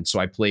Living End,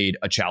 so I played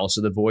a Chalice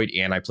of the Void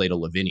and I played a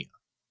Lavinia.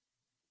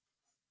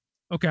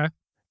 Okay.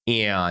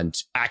 And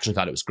I actually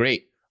thought it was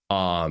great.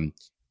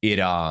 It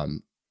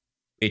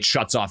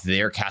shuts off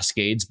their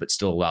cascades, but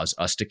still allows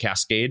us to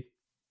cascade.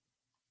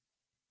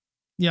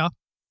 Yeah.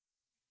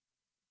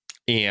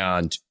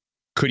 And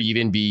could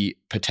even be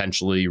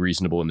potentially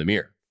reasonable in the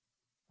mirror.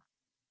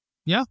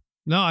 Yeah.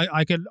 No,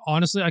 I could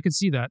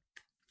see that.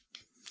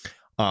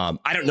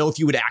 I don't know if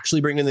you would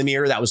actually bring in the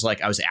mirror. That was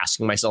like, I was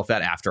asking myself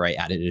that after I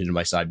added it into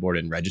my sideboard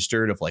and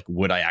registered of like,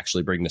 would I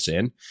actually bring this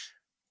in?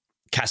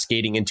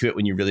 Cascading into it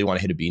when you really want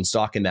to hit a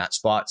Beanstalk in that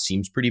spot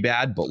seems pretty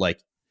bad, but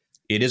like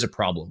it is a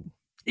problem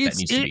that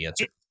needs to be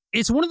answered.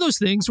 It's one of those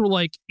things where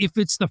like, if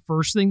it's the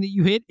first thing that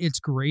you hit,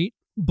 it's great.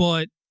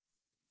 But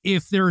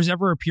if there's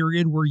ever a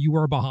period where you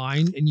are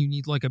behind and you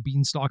need like a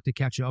Beanstalk to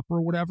catch up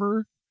or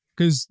whatever,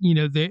 because,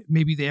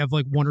 maybe they have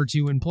like 1 or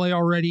 2 in play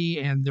already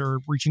and they're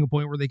reaching a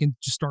point where they can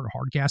just start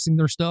hard casting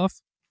their stuff,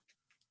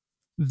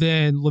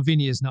 then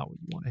Lavinia is not what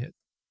you want to hit.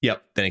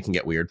 Yep. Then it can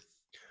get weird.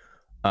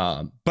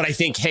 But I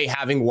think, hey,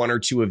 having 1 or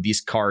 2 of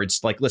these cards,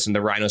 like, listen, the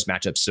Rhinos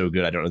matchup's so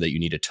good. I don't know that you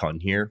need a ton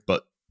here,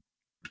 but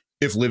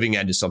if Living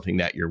End is something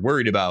that you're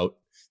worried about,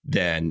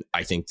 then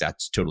I think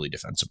that's totally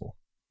defensible.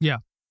 Yeah.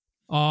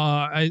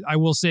 I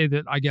will say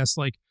that I guess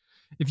like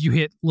if you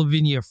hit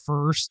Lavinia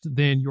first,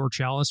 then your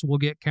Chalice will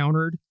get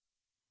countered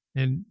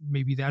and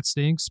maybe that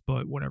stinks,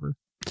 but whatever.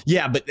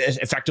 Yeah. But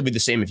effectively the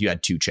same if you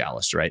had 2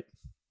 Chalice, right?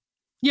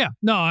 Yeah.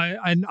 No,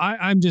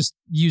 I'm just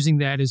using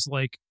that as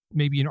like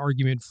maybe an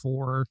argument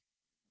for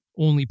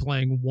only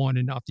playing one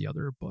and not the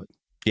other, but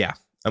yeah,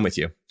 I'm with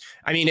you.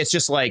 I mean, it's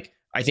just like,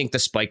 I think the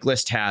spike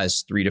list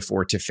has 3 to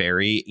 4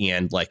 Teferi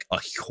and like a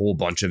whole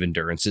bunch of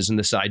endurances in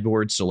the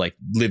sideboard. So like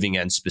Living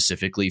End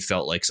specifically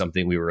felt like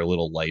something we were a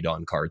little light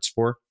on cards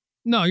for.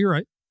 No, you're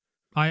right.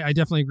 I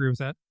definitely agree with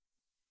that.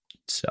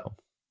 So,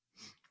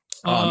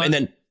 and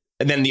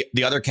then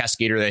the other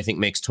Cascader that I think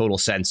makes total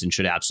sense and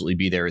should absolutely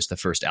be there is the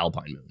first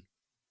Alpine Moon.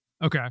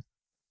 Okay.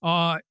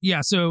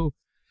 Yeah. So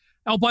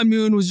Alpine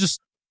Moon was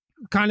just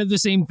kind of the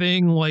same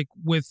thing like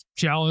with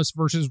Chalice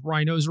versus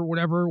Rhinos or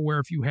whatever, where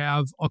if you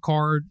have a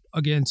card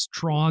against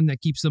Tron that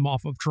keeps them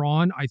off of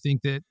Tron, I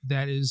think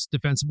that is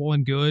defensible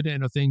and good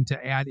and a thing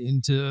to add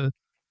into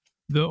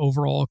the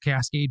overall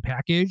Cascade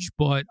package.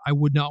 But I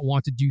would not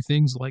want to do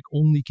things like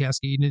only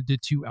cascade into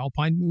 2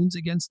 Alpine Moons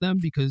against them,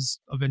 because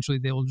eventually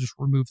they'll just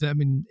remove them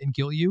and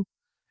kill you.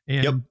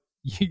 And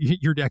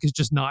your deck is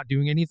just not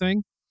doing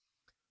anything.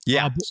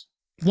 Yeah.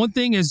 One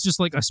thing is just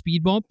like a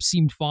speed bump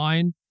seemed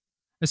fine,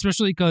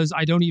 especially because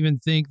I don't even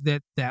think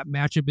that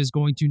matchup is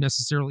going to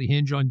necessarily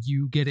hinge on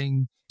you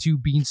getting 2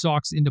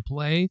 Beanstalks into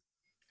play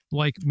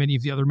like many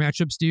of the other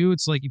matchups do.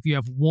 It's like if you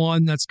have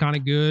 1, that's kind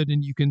of good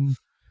and you can,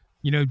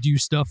 do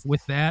stuff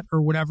with that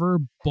or whatever.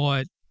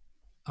 But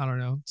I don't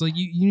know. It's like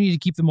you need to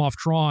keep them off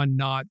Tron,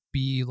 not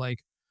be like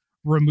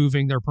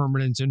removing their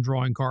permanents and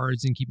drawing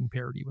cards and keeping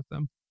parity with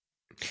them.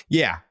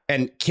 Yeah.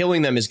 And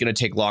killing them is going to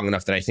take long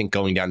enough that I think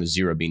going down to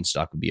 0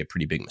 Beanstalk would be a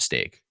pretty big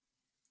mistake.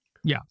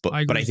 Yeah.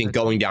 But I think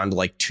going down to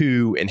like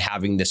 2 and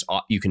having this,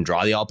 you can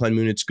draw the Alpine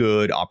Moon, it's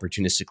good.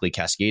 Opportunistically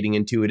cascading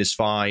into it is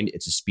fine.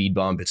 It's a speed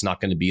bump. It's not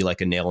going to be like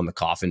a nail in the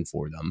coffin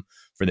for them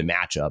for the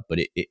matchup, but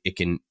it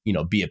can,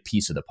 be a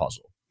piece of the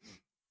puzzle.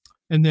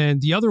 And then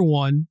the other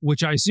one,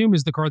 which I assume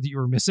is the card that you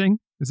were missing.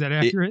 Is that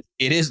accurate?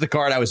 It is the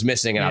card I was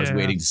missing, and I was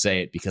waiting to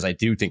say it because I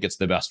do think it's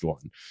the best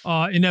one.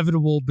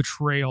 Inevitable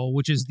Betrayal,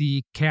 which is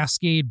the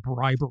Cascade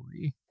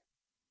Bribery.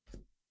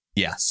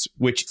 Yes,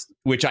 which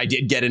I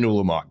did get an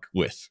Ulamog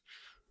with.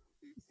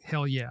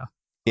 Hell yeah.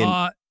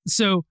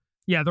 So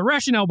yeah, the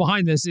rationale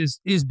behind this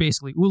is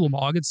basically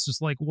Ulamog. It's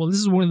just like, well, this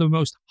is one of the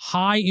most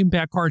high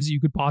impact cards that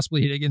you could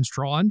possibly hit against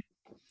Tron,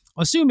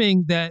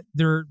 assuming that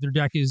their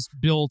deck is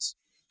built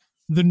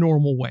the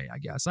normal way, I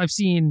guess. I've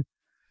seen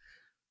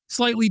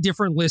slightly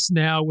different lists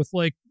now with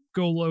like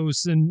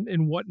Golos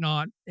and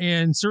whatnot.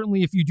 And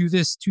certainly if you do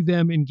this to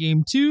them in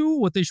game 2,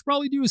 what they should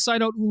probably do is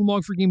side out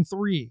Ulamog for game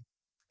 3,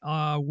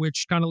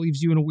 which kind of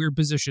leaves you in a weird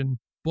position.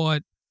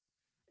 But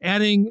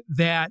adding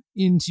that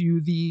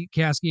into the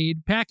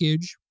Cascade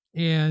package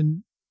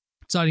and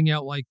siding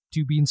out like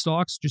 2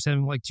 beanstalks, just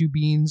having like 2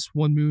 beans,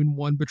 1 moon,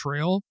 1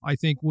 betrayal, I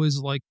think was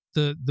like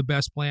the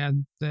best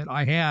plan that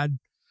I had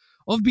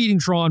of beating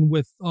Tron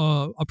with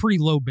a pretty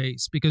low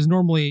base, because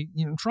normally,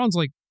 Tron's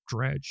like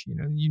dredge,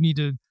 you need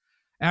to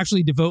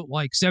actually devote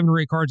like 7 or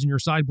 8 cards in your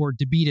sideboard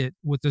to beat it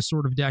with this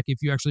sort of deck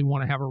if you actually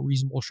want to have a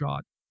reasonable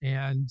shot.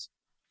 And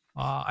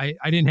I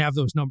didn't have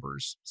those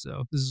numbers,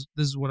 so this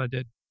is what I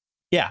did.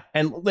 Yeah,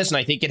 and listen,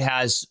 I think it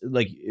has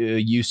like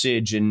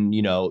usage, and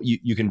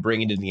you can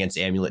bring it in against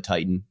Amulet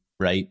Titan,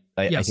 right?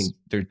 Yes. I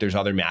think there's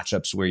other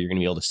matchups where you're going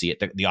to be able to see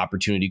it. The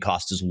opportunity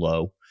cost is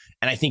low,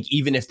 and I think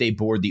even if they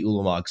board the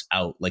Ulamogs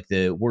out, like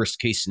the worst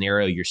case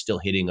scenario, you're still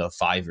hitting a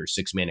 5 or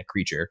 6 mana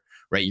creature,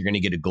 right? You're going to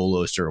get a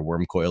Golos or a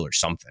Wormcoil or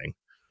something.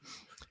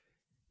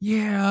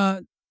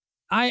 Yeah,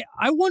 I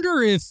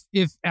wonder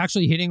if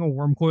actually hitting a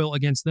Wormcoil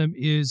against them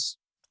is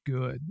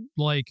good.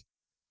 Like,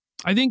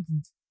 I think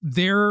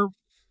their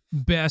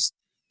best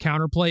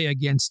counterplay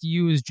against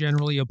you is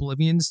generally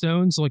Oblivion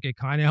Stone, so like it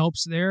kind of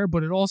helps there,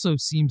 but it also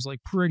seems like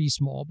pretty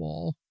small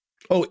ball.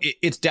 Oh,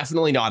 it's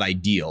definitely not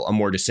ideal. I'm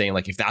more just saying,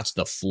 like, if that's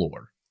the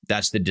floor,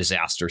 that's the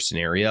disaster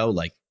scenario,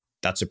 like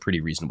that's a pretty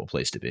reasonable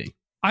place to be.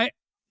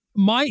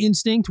 My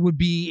instinct would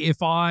be if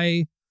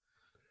I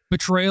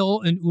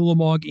Betrayal and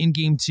Ulamog in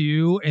game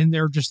 2 and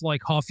they're just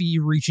like huffy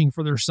reaching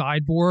for their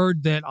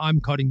sideboard, that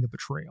I'm cutting the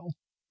Betrayal.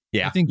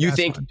 Yeah, I think that's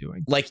what I'm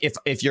doing. Like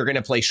if you're going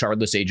to play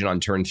Shardless Agent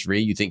on turn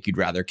 3, you think you'd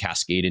rather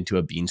Cascade into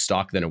a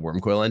Beanstalk than a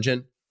Wormcoil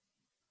Engine?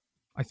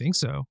 I think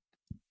so.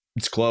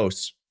 It's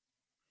close.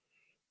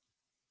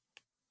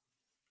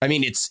 I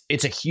mean,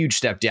 it's a huge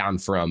step down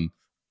from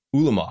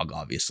Ulamog,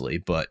 obviously,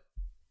 but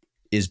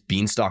is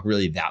Beanstalk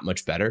really that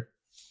much better?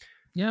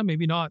 Yeah,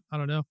 maybe not. I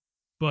don't know.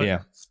 But yeah.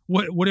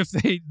 What if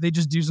they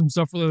just do some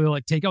stuff where they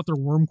like take out their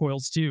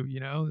Wormcoils too?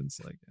 It's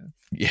like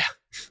yeah.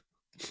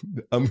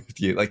 I'm with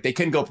you. Like they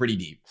can go pretty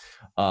deep,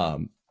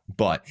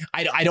 but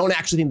I don't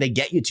actually think they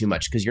get you too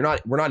much, because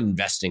we're not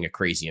investing a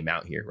crazy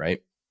amount here,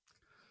 right?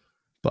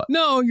 But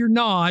no, you're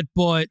not.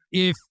 But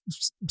if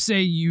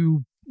say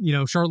you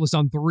Shardless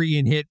on 3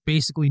 and hit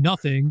basically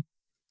nothing,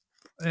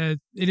 it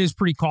is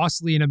pretty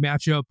costly in a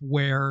matchup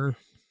where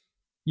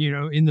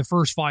in the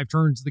first 5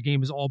 turns the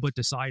game is all but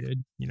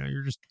decided.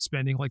 You're just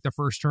spending like the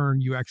first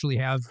turn you actually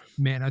have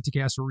mana to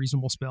cast a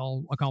reasonable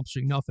spell,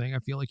 accomplishing nothing. I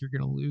feel like you're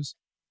going to lose.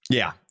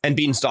 Yeah, and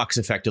Beanstalk's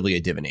effectively a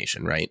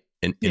divination, right?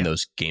 In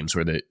those games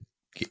where it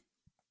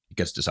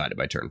gets decided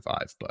by turn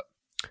 5. But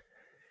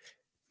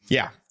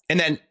yeah, and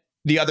then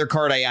the other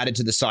card I added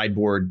to the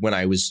sideboard when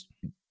I was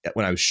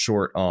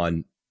short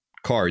on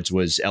cards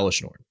was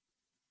Elish Norn.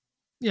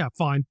 Yeah,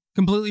 fine,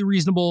 completely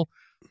reasonable.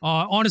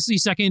 Honestly,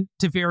 second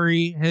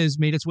Teferi has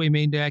made its way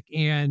main deck,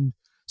 and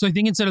so I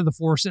think instead of the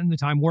Force and the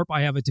Time Warp,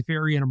 I have a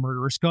Teferi and a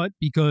Murderous Cut,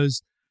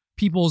 because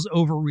people's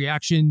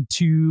overreaction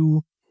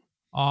to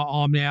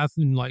Omnath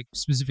and like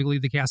specifically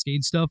the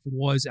Cascade stuff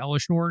was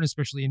Elish Norn,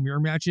 especially in mirror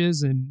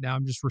matches, and now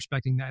I'm just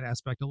respecting that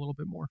aspect a little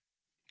bit more.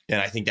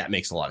 And I think that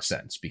makes a lot of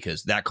sense,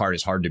 because that card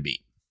is hard to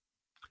beat.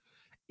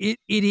 It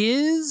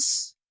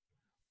is,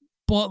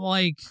 but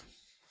like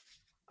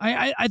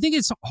I think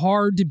it's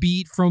hard to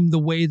beat from the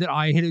way that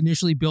I had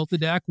initially built the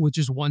deck with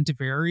just 1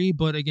 Teferi,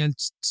 but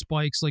against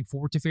spikes like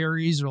 4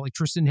 Teferis, or like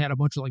Tristan had a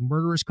bunch of like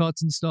Murderous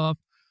Cuts and stuff.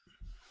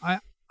 I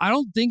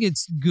don't think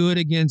it's good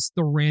against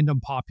the random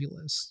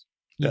populace.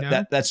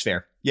 That's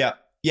fair. Yeah.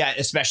 Yeah,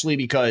 especially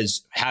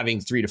because having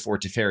 3 to 4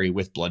 Teferi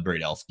with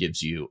Bloodbraid Elf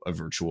gives you a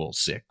virtual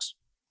 6.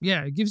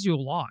 Yeah, it gives you a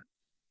lot.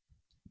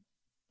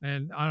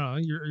 And I don't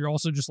know, you're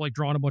also just like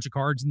drawing a bunch of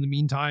cards in the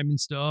meantime and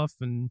stuff.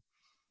 And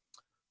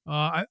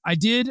I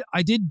did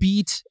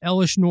beat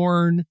Elish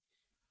Norn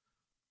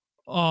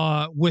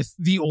with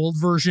the old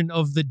version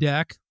of the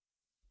deck.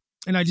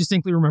 And I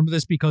distinctly remember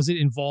this because it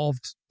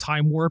involved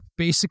Time Warp,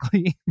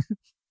 basically.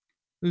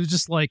 It was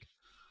just like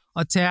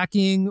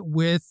attacking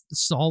with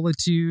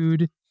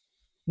Solitude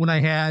when I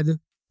had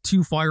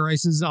 2 Fire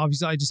Ices.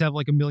 Obviously, I just have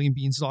like a million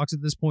Beanstalks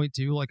at this point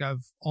too. Like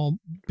I've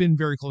been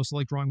very close to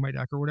like drawing my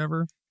deck or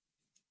whatever.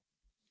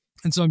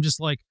 And so I'm just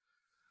like,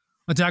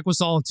 attack with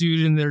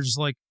Solitude, and they're just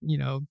like,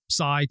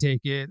 Psy,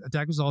 take it.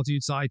 Attack with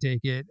Solitude, Psy,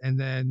 take it. And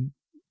then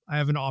I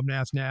have an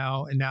Omnath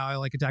now, and now I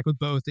like attack with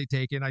both. They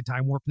take it, and I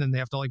Time Warp, and then they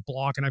have to like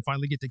block, and I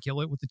finally get to kill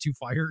it with the 2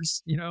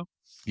 fires,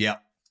 Yeah.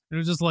 And it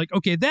was just like,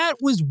 okay, that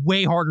was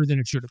way harder than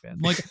it should have been.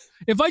 Like,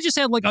 if I just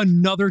had like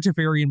another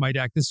Teferi in my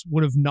deck, this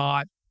would have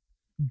not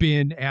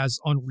been as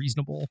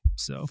unreasonable.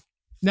 So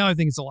now I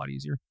think it's a lot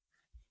easier.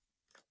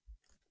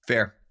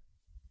 Fair.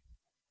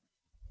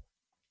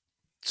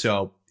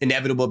 So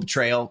Inevitable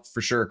Betrayal,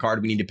 for sure, a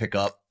card we need to pick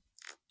up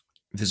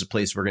if there's a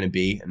place we're going to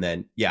be. And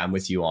then, yeah, I'm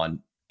with you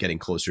on getting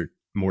closer,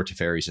 more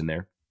Teferis in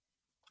there.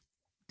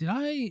 Did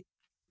I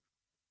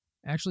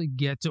actually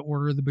get to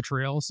order the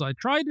Betrayal. So I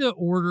tried to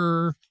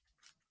order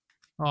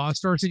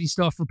Star City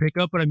stuff for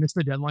pickup, but I missed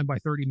the deadline by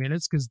 30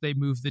 minutes because they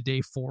moved the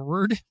day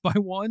forward by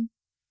one.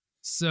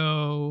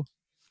 So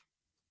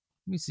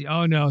let me see.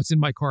 Oh no, it's in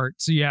my cart.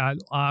 So yeah,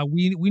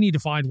 we need to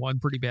find one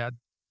pretty bad.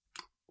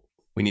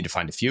 We need to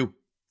find a few.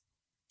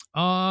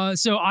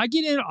 So I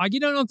get in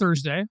on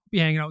Thursday, be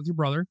hanging out with your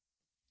brother.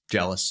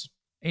 Jealous.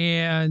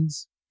 And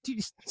dude,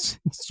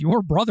 it's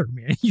your brother,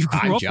 man. You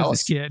grew up jealous. with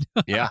this kid.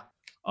 Yeah.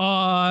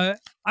 I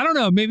don't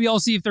know. Maybe I'll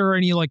see if there are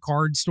any like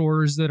card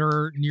stores that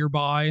are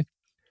nearby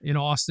in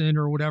Austin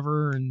or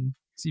whatever, and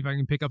see if I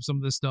can pick up some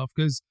of this stuff.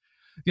 Because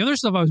the other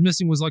stuff I was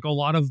missing was like a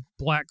lot of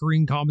black,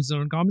 green commons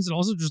and uncommons, and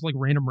also just like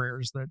random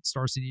rares that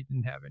Star City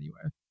didn't have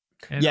anyway.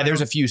 And yeah,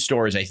 there's a few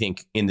stores, I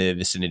think, in the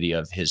vicinity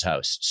of his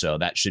house. So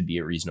that should be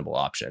a reasonable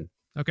option.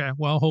 Okay.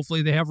 Well,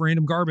 hopefully they have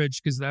random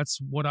garbage because that's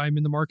what I'm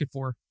in the market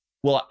for.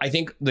 Well, I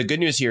think the good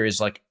news here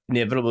is like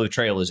Inevitable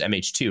Betrayal is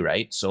MH2,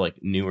 right? So like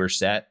newer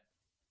set.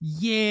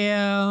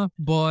 Yeah,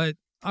 but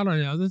I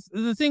don't know.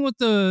 The thing with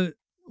the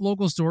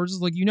local stores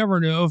is like you never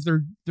know if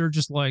they're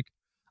just like,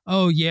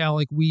 oh yeah,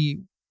 like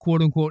we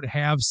quote unquote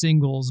have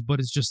singles, but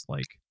it's just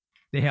like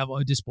they have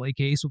a display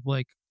case with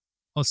like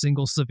a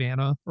single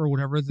Savannah or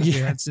whatever that they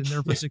had sitting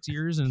there for 6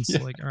 years, and it's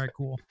like, all right,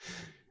 cool.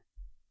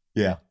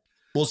 Yeah,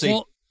 we'll see.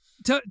 Well,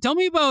 tell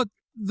me about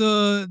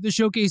the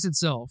showcase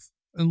itself,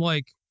 and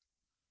like,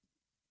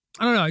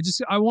 I don't know.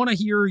 I want to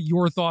hear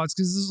your thoughts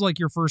because this is like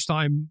your first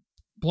time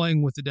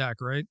playing with the deck,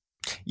 right?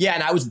 Yeah,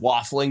 and I was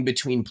waffling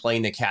between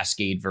playing the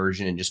Cascade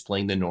version and just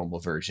playing the normal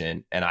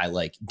version, and I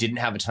like didn't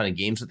have a ton of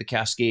games with the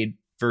Cascade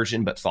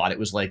version, but thought it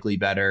was likely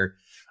better.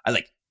 I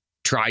like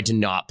tried to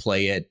not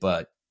play it,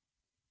 but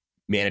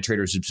Mana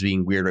Traders was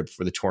being weird right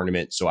before the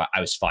tournament, so I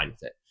was fine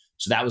with it.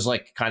 So that was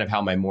like kind of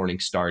how my morning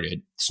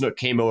started. Snook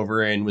came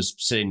over and was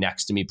sitting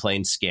next to me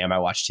playing Scam. I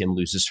watched him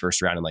lose his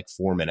first round in like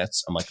 4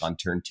 minutes. I'm like on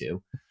turn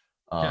 2.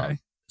 Okay.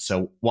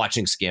 So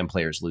watching Scam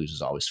players lose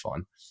is always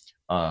fun.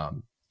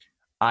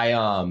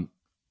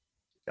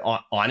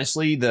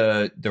 Honestly,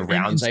 the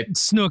rounds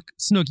Snook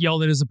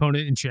yelled at his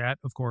opponent in chat,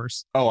 of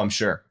course. Oh, I'm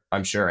sure.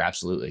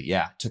 Absolutely.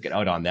 Yeah. Took it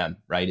out on them,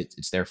 right?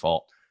 It's their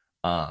fault.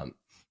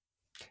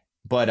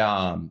 But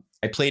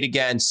I played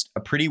against a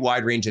pretty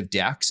wide range of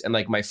decks, and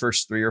like my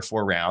first 3 or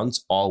 4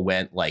 rounds all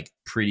went like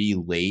pretty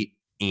late,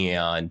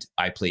 and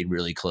I played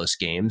really close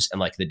games, and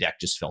like the deck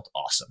just felt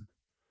awesome.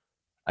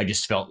 I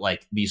just felt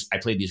like I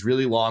played these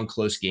really long,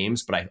 close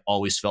games, but I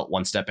always felt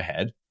one step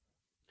ahead.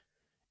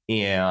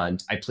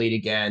 And I played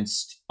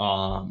against,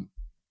 I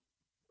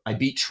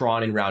beat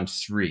Tron in round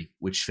 3,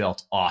 which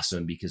felt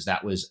awesome because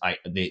that was,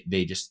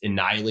 they just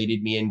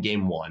annihilated me in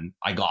game 1.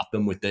 I got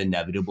them with the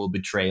Inevitable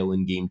Betrayal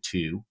in game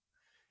 2.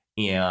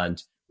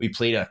 And we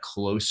played a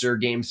closer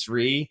game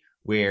 3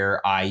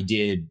 where I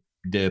did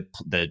the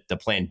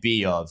plan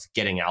B of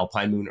getting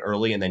Alpine Moon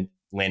early and then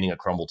landing a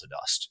Crumble to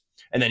Dust.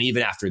 And then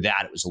even after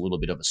that, it was a little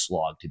bit of a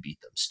slog to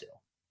beat them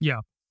still.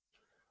 Yeah.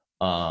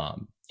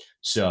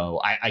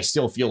 So I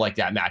still feel like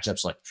that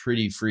matchup's like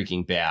pretty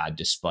freaking bad,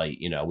 despite,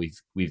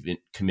 we've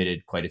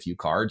committed quite a few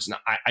cards. And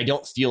I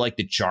don't feel like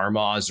the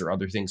Jarmas or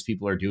other things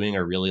people are doing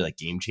are really like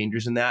game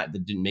changers in that.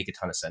 That didn't make a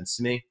ton of sense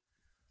to me.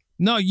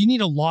 No, you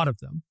need a lot of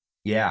them.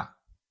 Yeah.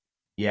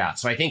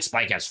 So I think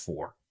Spike has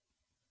 4.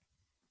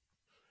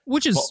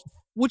 Which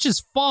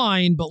is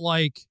fine, but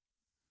like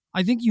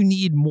I think you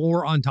need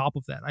more on top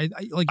of that. I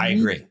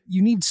agree.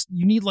 You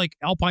need like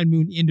Alpine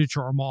Moon into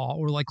Charmaw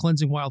or like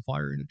Cleansing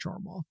Wildfire into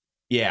Charmaw.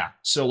 Yeah.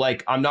 So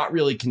like I'm not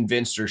really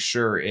convinced or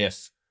sure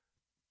if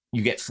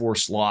you get 4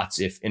 slots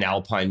if an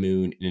Alpine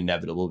Moon, an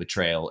Inevitable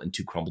Betrayal, and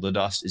 2 Crumble to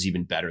Dust is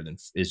even better than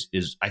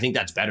is I think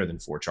that's better than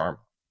 4 Charmaw.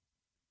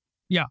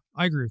 Yeah,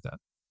 I agree with that.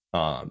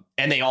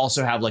 And they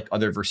also have like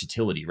other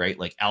versatility, right?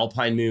 Like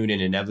Alpine Moon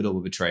and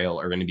Inevitable Betrayal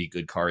are going to be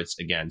good cards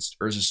against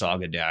Urza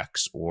Saga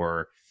decks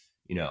or,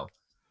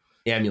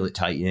 Amulet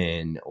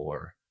Titan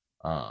or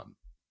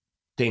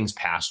things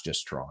past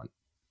just Tron.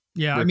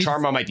 Yeah, where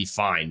Charma might be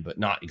fine, but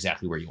not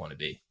exactly where you want to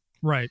be.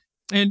 Right.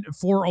 And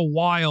for a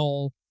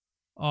while,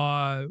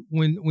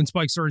 when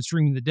Spike started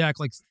streaming the deck,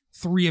 like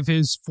 3 of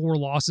his 4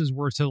 losses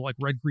were to like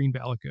red-green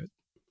Valakut.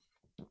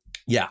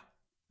 Yeah.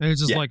 And it's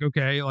just like,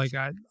 okay, like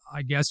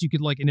I guess you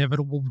could like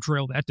Inevitable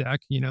Betrayal that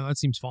deck. That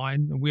seems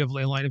fine. And we have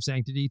Leyline of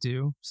Sanctity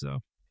too. So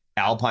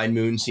Alpine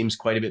Moon seems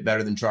quite a bit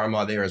better than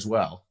Charma there as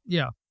well.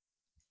 Yeah.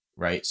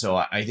 Right. So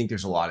I think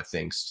there's a lot of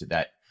things to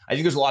that. I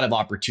think there's a lot of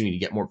opportunity to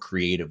get more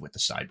creative with the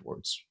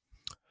sideboards.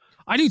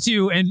 I do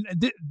too. And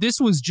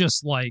this was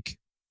just like,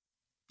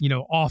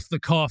 off the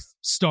cuff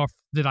stuff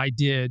that I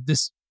did.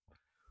 This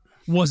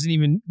wasn't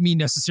even me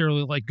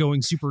necessarily like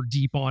going super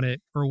deep on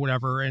it or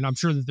whatever. And I'm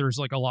sure that there's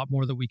like a lot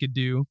more that we could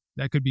do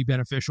that could be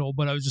beneficial.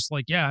 But I was just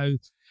like, yeah,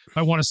 if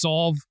I want to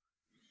solve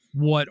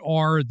what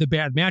are the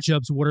bad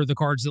matchups, what are the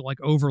cards that like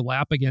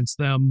overlap against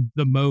them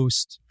the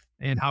most,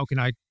 and how can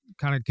I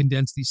kind of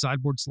condense these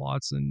sideboard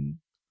slots and,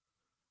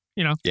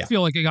 I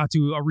feel like I got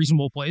to a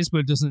reasonable place, but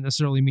it doesn't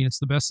necessarily mean it's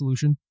the best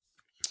solution.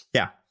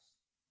 Yeah.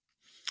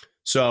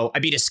 So I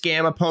beat a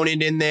Scam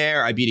opponent in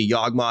there. I beat a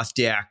Yawgmoth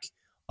deck.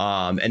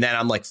 And then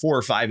I'm like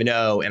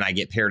 4-5-0, and I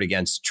get paired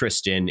against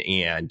Tristan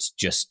and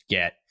just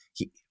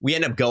we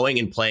end up going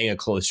and playing a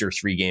closer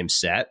 3-game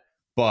set.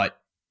 But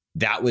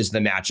that was the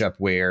matchup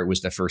where it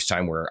was the first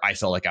time where I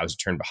felt like I was a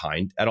turn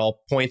behind at all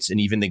points. And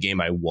even the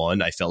game I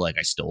won, I felt like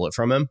I stole it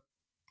from him.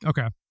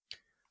 Okay.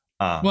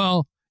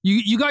 Well,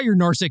 you got your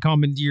Narset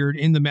commandeered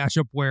in the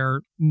matchup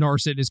where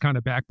Narset is kind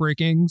of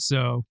backbreaking.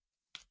 So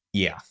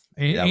yeah.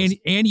 And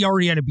he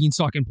already had a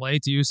Beanstalk in play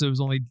too. So it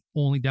was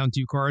only down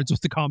 2 cards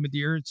with the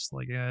commandeer. It's just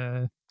like,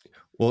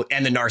 well,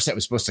 and the Narset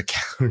was supposed to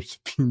counter the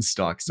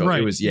Beanstalk. So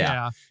It was,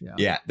 yeah.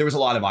 There was a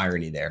lot of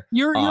irony there.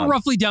 You're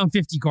roughly down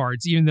 50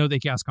 cards, even though they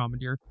cast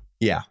commandeer.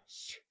 Yeah.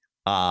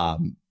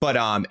 And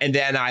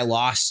then I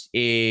lost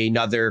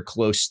another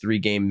close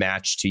 3-game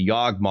match to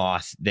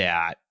Yawgmoth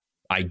that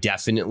I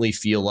definitely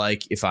feel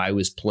like if I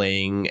was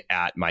playing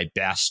at my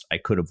best, I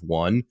could have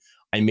won.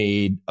 I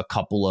made a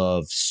couple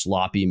of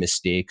sloppy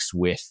mistakes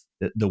with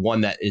the one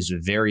that is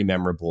very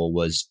memorable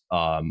was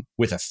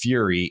with a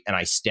Fury, and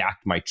I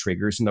stacked my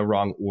triggers in the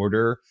wrong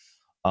order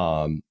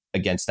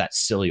against that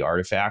silly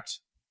artifact.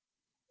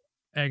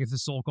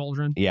 Agatha's Soul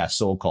Cauldron. Yeah,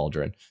 Soul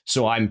Cauldron.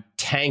 So I'm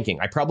tanking.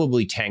 I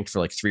probably tanked for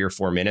like 3 or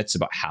 4 minutes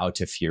about how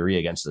to Fury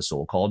against the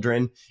Soul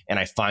Cauldron. And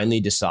I finally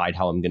decide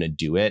how I'm going to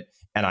do it.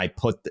 And I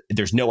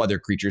there's no other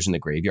creatures in the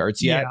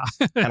graveyards yet.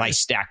 Yeah. And I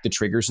stacked the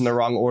triggers in the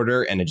wrong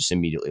order, and I just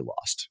immediately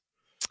lost.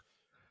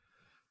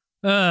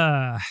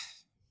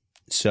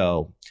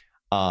 So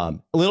a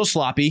little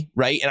sloppy,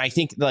 right? And I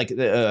think like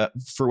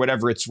for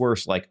whatever it's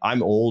worth, like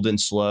I'm old and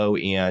slow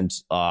and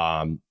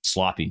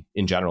sloppy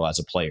in general as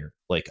a player.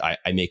 Like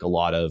I make a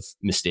lot of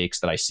mistakes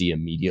that I see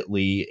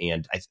immediately,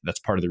 and that's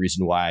part of the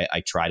reason why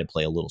I try to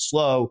play a little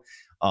slow.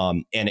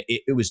 And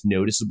it was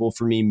noticeable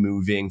for me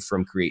moving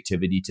from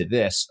creativity to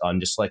this on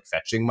just like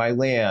fetching my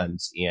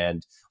lands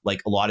and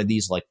like a lot of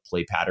these like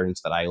play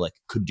patterns that I like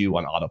could do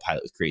on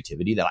autopilot with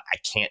creativity that I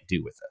can't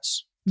do with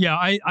this. Yeah,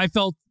 I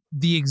felt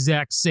the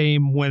exact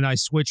same when I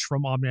switched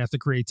from Omnath to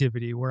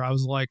creativity, where I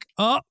was like,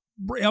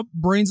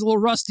 brain's a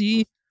little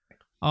rusty.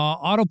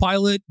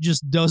 Autopilot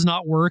just does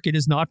not work. It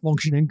is not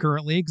functioning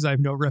currently because I have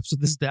no reps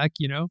with this deck,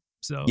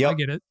 so I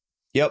get it.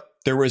 Yep.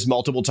 There was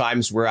multiple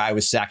times where I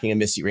was sacking a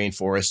Misty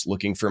Rainforest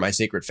looking for my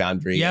Sacred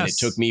Foundry. Yes. And it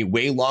took me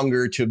way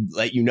longer to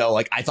let you know,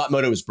 like I thought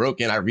Moto was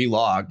broken. I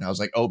relogged and I was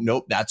like, oh,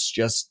 nope, that's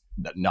just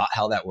not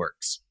how that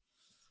works.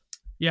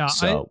 Yeah.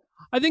 So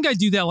I think I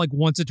do that like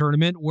once a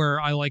tournament where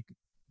I like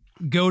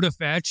go to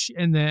fetch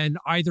and then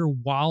either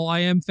while I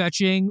am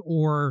fetching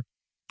or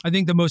I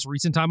think the most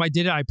recent time I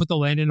did it, I put the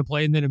land into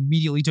play and then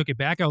immediately took it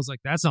back. I was like,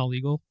 that's not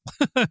legal.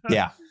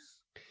 Yeah.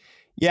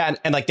 Yeah.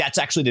 And like, that's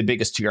actually the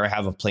biggest fear I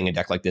have of playing a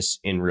deck like this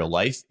in real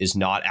life is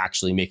not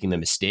actually making the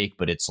mistake,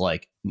 but it's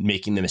like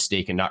making the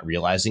mistake and not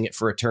realizing it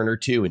for a turn or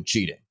two and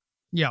cheating.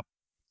 Yeah.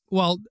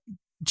 Well,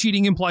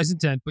 cheating implies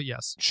intent, but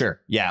yes.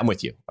 Sure. Yeah. I'm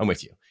with you.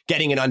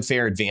 Getting an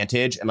unfair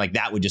advantage and like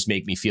that would just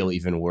make me feel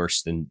even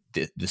worse than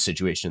the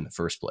situation in the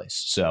first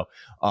place. So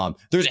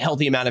there's a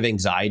healthy amount of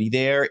anxiety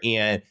there.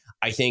 And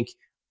I think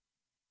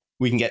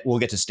we'll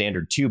get to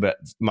standard too, but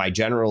my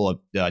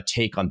general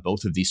take on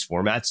both of these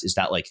formats is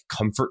that like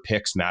comfort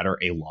picks matter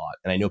a lot.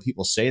 And I know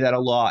people say that a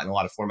lot and a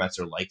lot of formats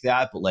are like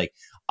that, but like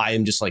I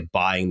am just like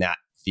buying that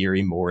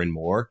theory more and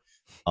more.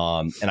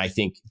 And I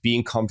think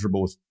being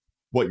comfortable with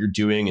what you're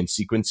doing and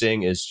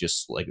sequencing is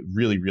just like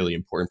really, really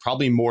important,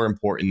 probably more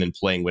important than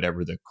playing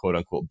whatever the quote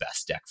unquote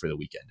best deck for the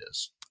weekend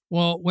is.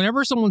 Well,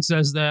 whenever someone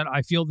says that,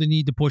 I feel the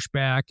need to push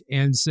back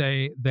and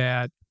say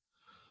that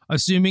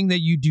assuming that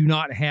you do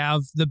not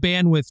have the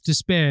bandwidth to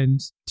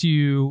spend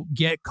to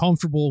get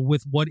comfortable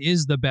with what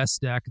is the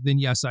best deck, then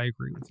yes, I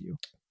agree with you.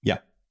 Yeah.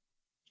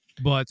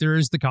 But there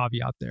is the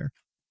caveat there.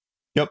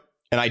 Yep.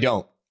 And I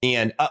don't.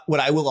 And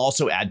what I will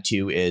also add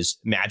to is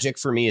Magic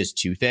for me is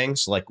 2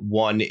 things. Like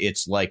one,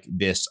 it's like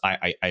this,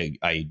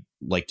 I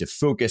like to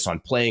focus on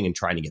playing and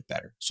trying to get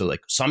better. So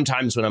like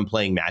sometimes when I'm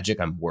playing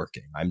Magic, I'm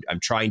working, I'm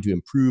trying to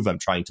improve, I'm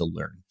trying to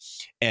learn.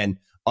 And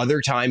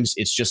other times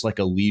it's just like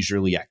a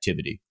leisurely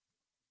activity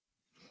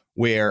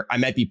where I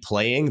might be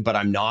playing, but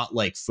I'm not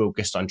like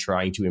focused on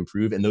trying to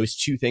improve. And those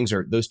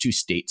 2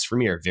 states for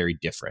me are very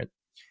different.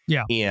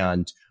 Yeah.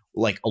 And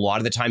like a lot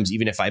of the times,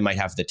 even if I might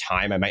have the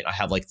time, I might not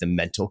have like the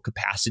mental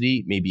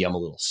capacity. Maybe I'm a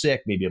little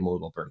sick. Maybe I'm a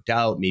little burnt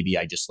out. Maybe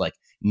I just like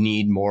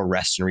need more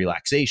rest and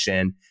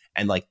relaxation.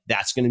 And like,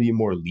 that's going to be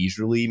more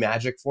leisurely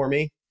Magic for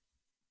me.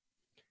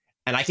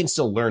 And I can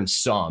still learn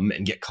some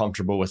and get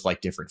comfortable with like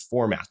different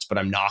formats, but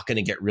I'm not going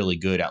to get really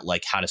good at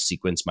like how to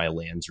sequence my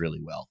lands really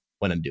well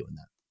when I'm doing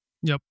that.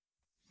 Yep.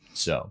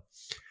 So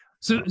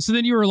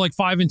then you were like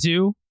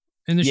 5-2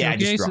 in the showcase? Yeah, I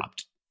just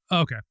dropped.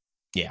 Okay.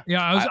 Yeah.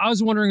 Yeah, I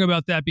was wondering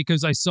about that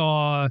because I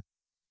saw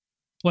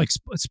like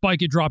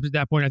Spike had dropped at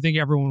that point. I think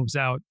everyone was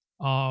out.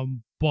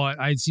 But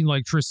I'd seen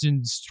like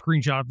Tristan's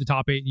screenshot of the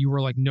top 8 and you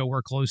were like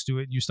nowhere close to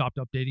it. You stopped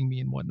updating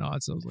me and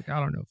whatnot. So I was like, I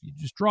don't know if you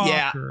just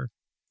dropped or...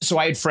 So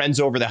I had friends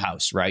over the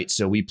house, right?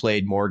 So we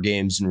played more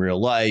games in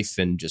real life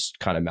and just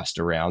kind of messed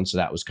around. So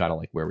that was kind of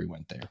like where we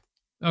went there.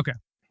 Okay.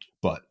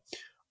 But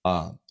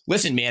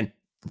listen, man,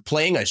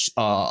 playing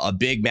a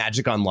big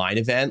Magic Online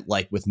event,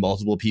 like with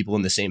multiple people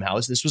in the same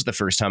house. This was the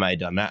first time I had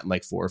done that in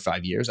like 4 or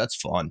 5 years. That's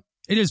fun.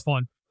 It is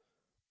fun.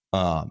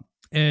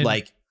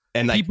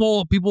 And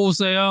people will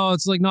say, "Oh,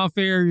 it's like not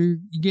fair. You're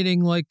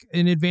getting like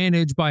an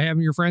advantage by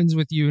having your friends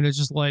with you," and it's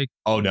just like,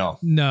 oh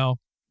no.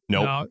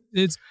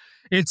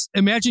 It's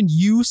imagine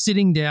you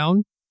sitting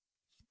down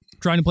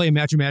trying to play a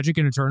match of Magic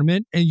in a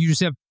tournament, and you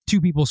just have 2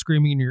 people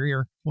screaming in your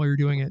ear while you're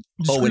doing it.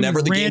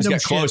 Whenever the games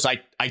get close,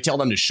 I tell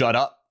them to shut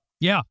up.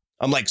 Yeah,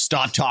 I'm like,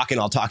 stop talking.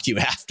 I'll talk to you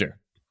after.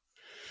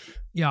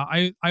 Yeah,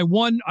 I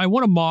won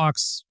a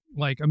Mox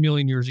like a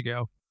million years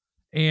ago,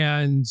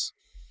 and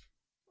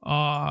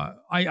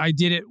I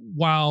did it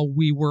while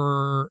we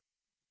were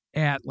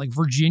at like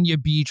Virginia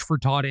Beach for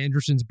Todd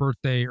Anderson's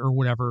birthday or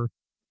whatever.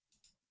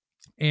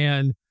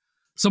 And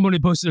someone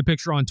had posted a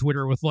picture on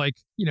Twitter with like,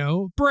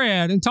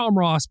 Brad and Tom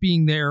Ross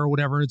being there or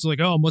whatever. And it's like,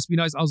 oh, it must be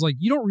nice. I was like,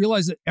 you don't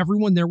realize that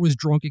everyone there was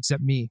drunk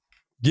except me.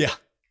 Yeah.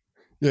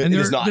 And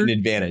it's not an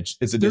advantage.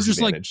 It's a disadvantage. They're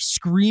just like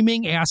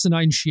screaming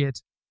asinine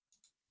shit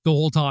the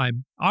whole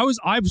time. I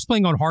was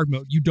playing on hard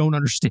mode. You don't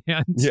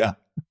understand. Yeah.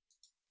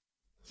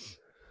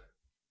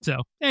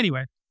 So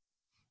anyway,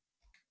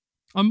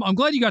 I'm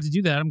glad you got to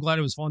do that. I'm glad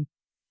it was fun.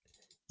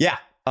 Yeah.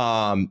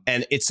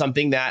 And it's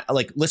something that,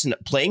 like, listen,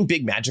 playing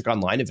big Magic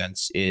Online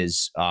events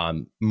is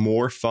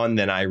more fun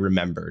than I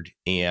remembered,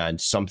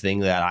 and something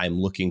that I'm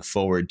looking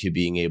forward to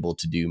being able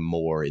to do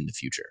more in the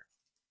future.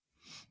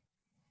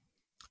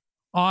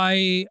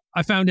 I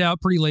found out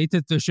pretty late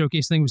that the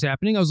showcase thing was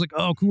happening. I was like,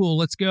 oh, cool,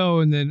 let's go.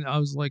 And then I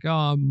was like,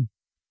 I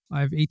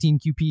have 18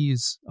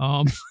 QPs.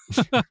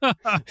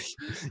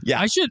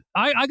 Yeah,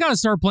 I got to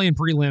start playing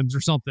prelims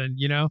or something,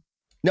 No,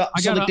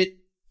 I got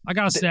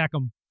to stack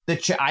them.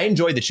 I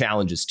enjoy the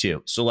challenges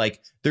too. So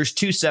like there's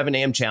 2 7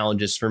 a.m.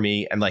 challenges for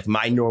me, and like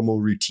my normal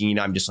routine,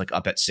 I'm just like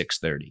up at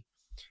 6:30.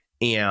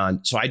 And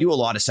so I do a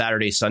lot of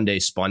Saturday, Sunday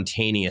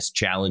spontaneous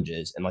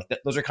challenges. And like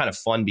those are kind of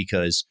fun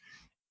because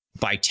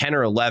by 10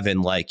 or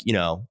 11, like,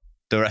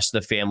 the rest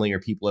of the family or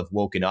people have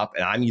woken up,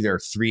 and I'm either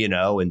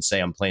 3-0 and say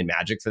I'm playing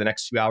Magic for the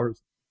next few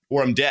hours,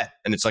 or I'm dead.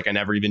 And it's like, I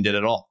never even did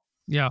it all.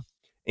 Yeah.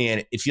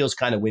 And it feels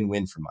kind of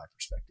win-win from my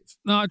perspective.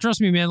 No,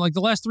 trust me, man. Like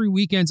the last 3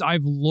 weekends,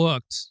 I've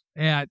looked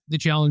at the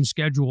challenge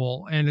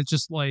schedule, and it's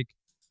just like,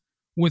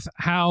 with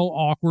how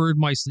awkward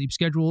my sleep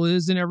schedule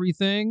is and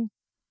everything,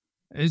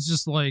 it's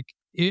just like,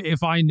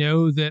 if I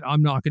know that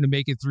I'm not going to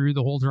make it through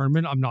the whole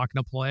tournament, I'm not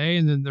going to play.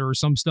 And then there was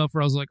some stuff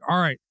where I was like, all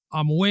right,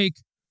 I'm awake.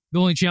 The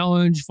only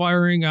challenge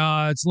firing,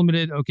 it's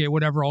limited. Okay,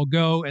 whatever, I'll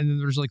go. And then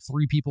there's like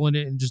 3 people in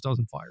it and it just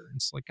doesn't fire. And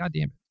it's like, God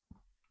damn it.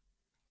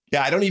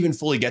 Yeah, I don't even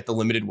fully get the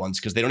limited ones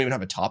because they don't even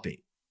have a top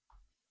 8.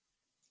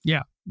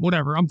 Yeah,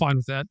 whatever. I'm fine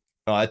with that.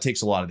 It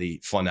takes a lot of the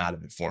fun out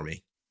of it for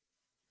me.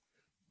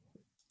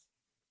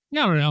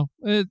 Yeah, I don't know.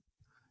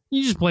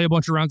 You just play a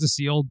bunch of rounds of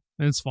sealed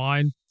and it's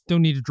fine.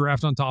 Don't need to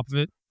draft on top of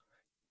it.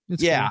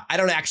 It's cool. I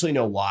don't actually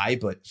know why,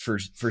 but for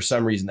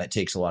some reason that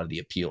takes a lot of the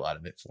appeal out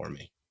of it for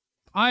me.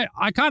 I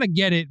kind of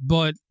get it,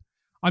 but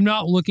I'm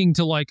not looking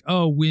to like,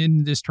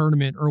 win this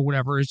tournament or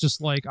whatever. It's just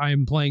like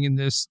I'm playing in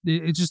this.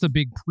 It's just a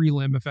big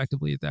prelim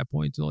effectively at that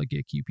point to like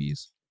get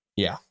QPs.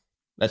 Yeah,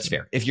 that's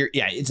fair.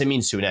 It's a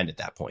means to an end at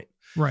that point.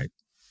 Right.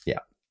 Yeah.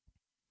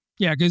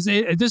 Yeah, because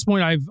at this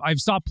point I've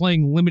stopped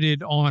playing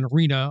limited on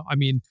Arena. I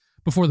mean,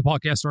 before the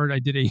podcast started, I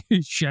did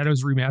a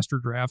Shadows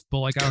remaster draft, but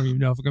like I don't even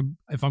know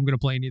if I'm going to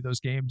play any of those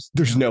games.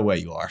 There's no way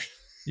you are.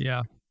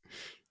 Yeah.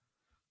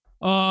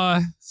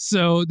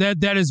 So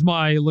that is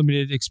my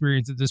limited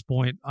experience at this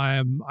point.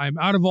 I'm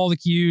out of all the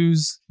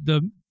queues.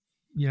 The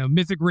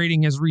Mythic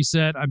rating has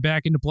reset. I'm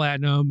back into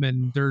Platinum,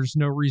 and there's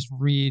no reason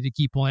for me to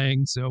keep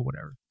playing. So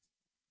whatever.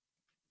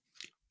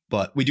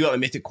 But we do have a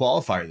Mythic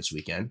qualifier this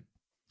weekend.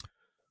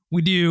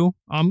 We do.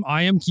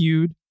 I am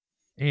queued,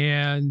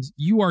 and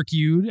you are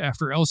queued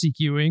after LC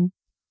queuing,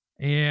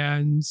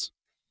 and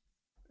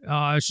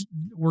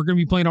we're going to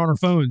be playing on our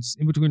phones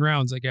in between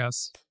rounds, I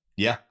guess.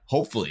 Yeah,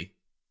 hopefully.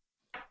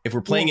 If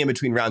we're playing in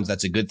between rounds,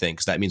 that's a good thing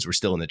because that means we're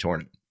still in the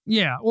tournament.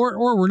 Yeah, or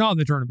we're not in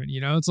the tournament.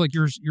 It's like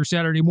your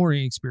Saturday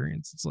morning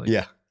experience. It's like,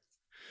 yeah,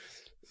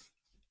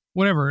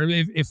 whatever.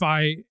 If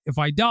I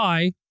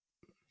die,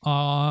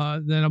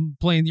 then I'm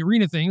playing the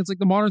arena thing. It's like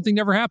the modern thing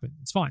never happened.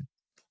 It's fine.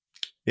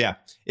 Yeah,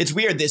 it's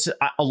weird.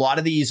 A lot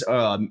of these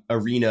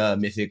arena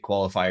Mythic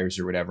qualifiers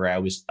or whatever,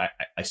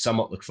 I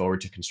somewhat look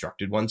forward to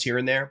constructed ones here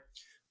and there,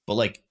 but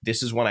like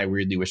this is one I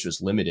weirdly wish was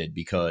limited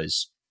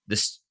because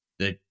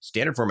the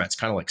standard format's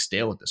kind of like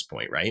stale at this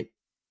point, right?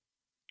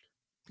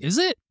 Is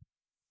it?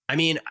 I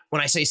mean,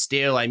 when I say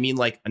stale, I mean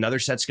like another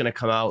set's going to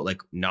come out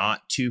like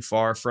not too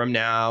far from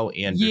now,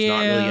 and there's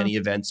not really any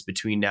events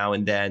between now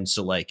and then.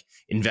 So like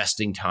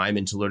investing time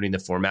into learning the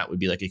format would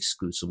be like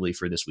exclusively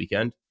for this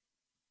weekend.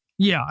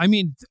 Yeah, I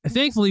mean,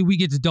 thankfully we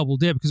get to double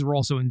dip because we're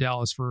also in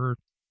Dallas for,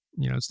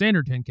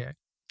 standard 10K.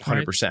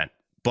 100%.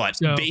 But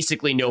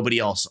basically nobody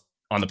else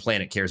on the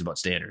planet cares about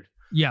standard.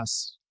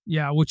 Yes.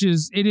 Yeah,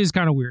 it is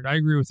kind of weird. I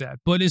agree with that.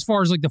 But as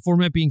far as like the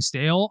format being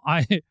stale,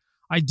 I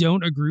I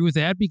don't agree with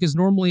that because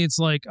normally it's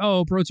like,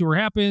 oh, Pro Tour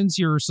happens,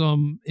 here are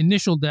some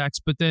initial decks,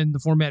 but then the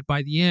format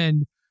by the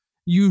end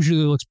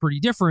usually looks pretty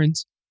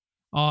different.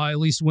 At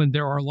least when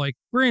there are like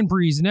Grand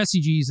Prix and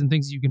SCGs and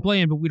things that you can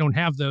play in, but we don't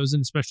have those,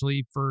 and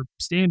especially for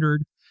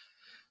standard,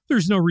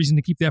 there's no reason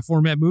to keep that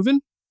format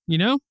moving, you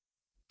know?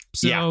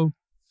 So Yeah.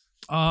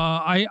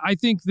 I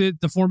think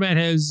that the format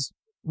has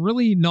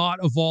really not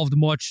evolved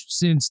much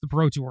since the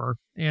Pro Tour,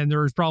 and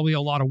there's probably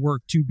a lot of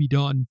work to be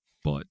done,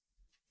 but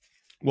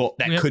Well,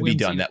 that could be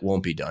done. That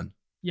won't be done.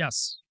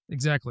 Yes,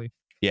 exactly.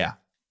 Yeah.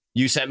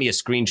 You sent me a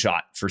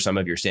screenshot for some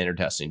of your standard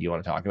testing. Do you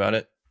want to talk about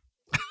it?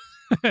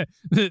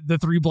 the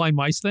 3 blind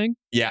mice thing?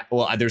 Yeah.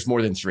 Well, there's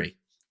more than 3.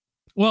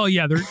 Well,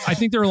 yeah, I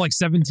think there are like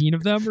 17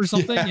 of them or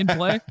something in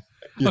play.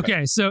 Yeah.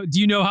 Okay, so do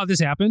you know how this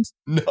happened?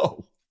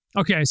 No.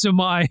 Okay, so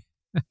my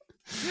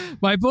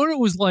opponent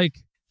was like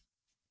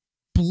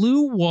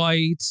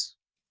blue-white,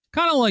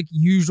 kind of like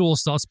usual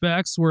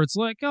suspects where it's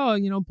like, oh,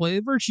 play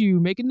a Virtue,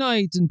 make a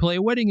Knight, and play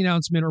a Wedding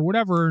Announcement or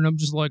whatever. And I'm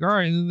just like, all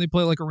right. And then they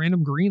play like a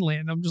random green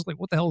land. I'm just like,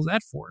 what the hell is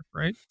that for,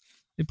 right?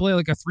 They play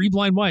like a 3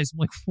 blind mice. I'm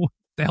like, what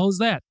the hell is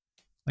that?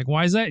 Like,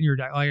 why is that in your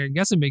deck? Like, I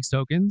guess it makes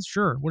tokens.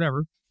 Sure,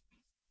 whatever.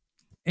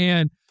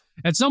 And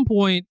at some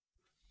point,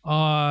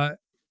 how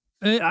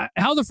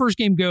the first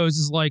game goes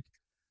is like,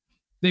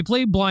 they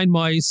play blind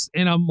mice,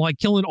 and I'm like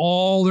killing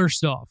all their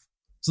stuff.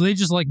 So they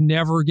just like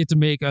never get to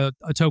make a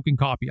token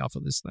copy off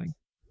of this thing.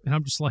 And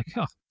I'm just like,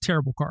 oh,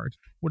 terrible card.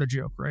 What a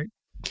joke, right?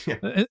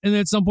 Yeah. And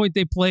at some point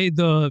they play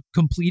the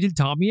completed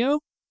Tamio,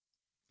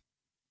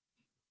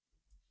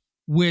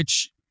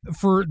 which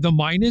for the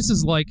minus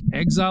is like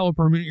exile a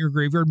permanent in your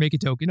graveyard, make a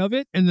token of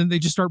it. And then they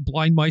just start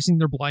blind micing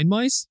their blind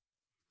mice.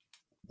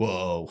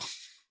 Whoa.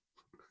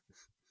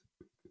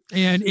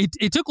 And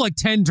it took like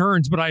 10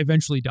 turns, but I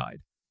eventually died.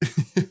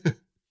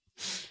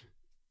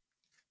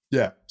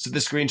 Yeah. So the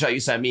screenshot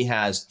you sent me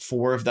has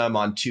 4 of them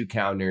on 2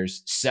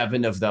 counters,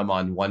 7 of them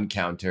on 1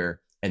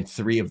 counter, and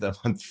 3 of them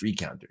on 3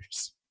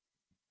 counters.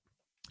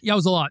 Yeah, it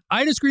was a lot. I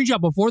had a screenshot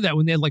before that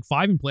when they had like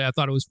 5 in play. I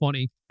thought it was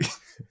funny.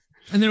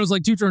 And then it was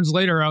like 2 turns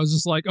later, I was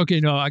just like,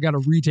 okay, no, I got to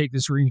retake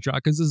this screenshot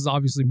because this is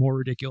obviously more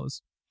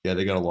ridiculous. Yeah,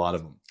 they got a lot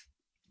of them.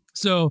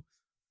 So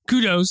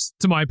kudos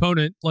to my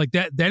opponent. Like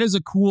that is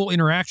a cool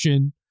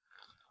interaction.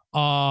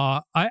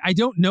 I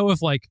don't know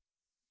if like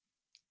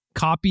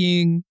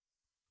copying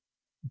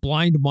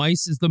blind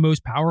mice is the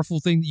most powerful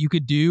thing that you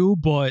could do,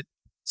 but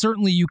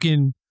certainly you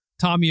can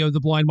Tamio the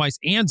blind mice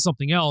and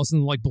something else,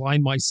 and like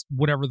blind mice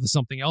whatever the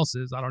something else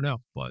is. I don't know,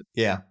 but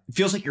yeah, it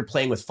feels like you're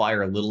playing with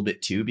fire a little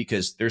bit too,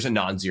 because there's a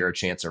non-zero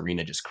chance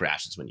Arena just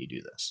crashes when you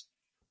do this.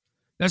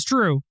 That's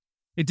true.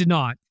 It did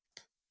not.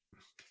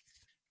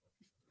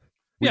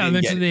 Yeah,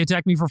 eventually they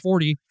attacked me for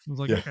 40. I was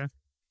like, okay,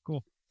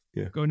 cool.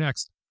 Yeah, go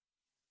next.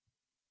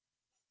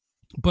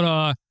 But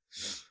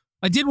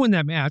I did win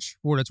that match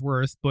for what it's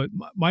worth, but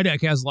my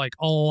deck has like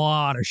a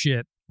lot of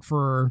shit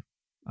for,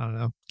 I don't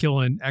know,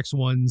 killing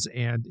X1s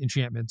and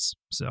enchantments.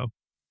 So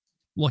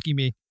lucky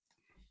me.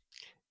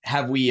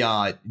 Have we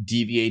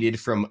deviated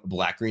from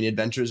Black-Green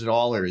Adventures at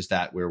all, or is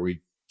that where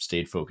we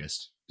stayed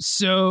focused?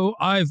 So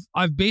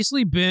I've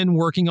basically been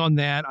working on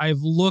that.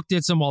 I've looked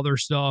at some other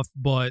stuff,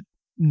 but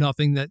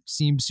nothing that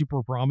seems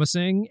super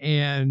promising,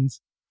 and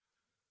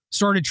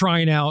started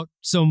trying out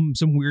some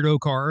weirdo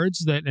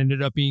cards that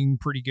ended up being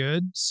pretty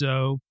good.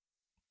 So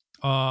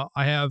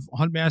I have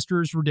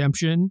Huntmaster's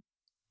Redemption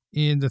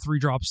in the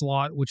 3-drop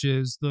slot, which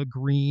is the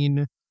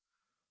green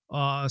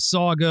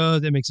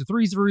saga that makes a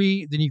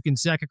 3/3. Then you can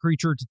sack a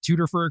creature to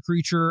tutor for a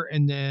creature,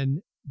 and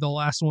then the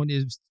last one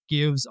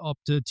gives up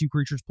to 2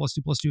 creatures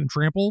 +2/+2 and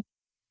trample.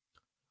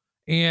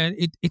 And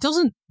it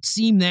doesn't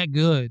seem that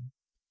good,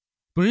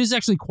 but it is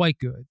actually quite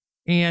good.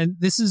 And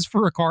this is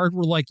for a card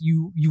where like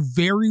you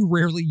very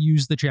rarely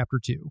use the chapter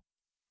 2,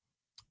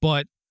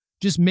 but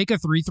just make a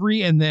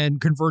 3/3 and then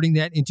converting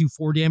that into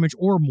 4 damage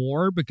or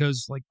more,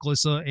 because like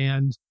Glissa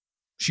and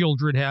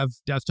Shieldred have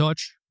Death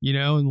Touch,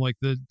 and like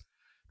the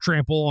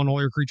trample on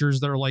all your creatures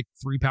that are like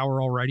 3 power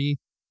already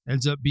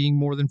ends up being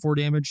more than 4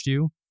 damage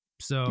too.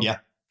 So yeah,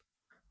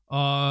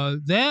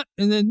 that,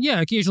 and then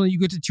occasionally you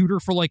get to tutor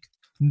for like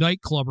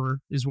Nightclubber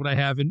is what I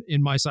have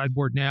in my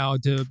sideboard now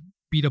to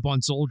beat up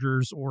on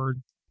soldiers or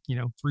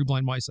 3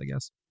 blind mice, I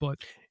guess. But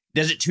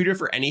does it tutor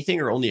for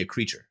anything or only a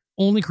creature?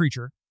 Only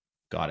creature.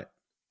 Got it.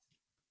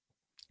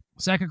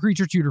 Sack a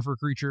creature, tutor for a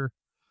creature.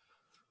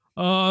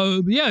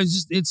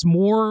 It's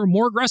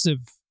more aggressive,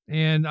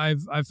 and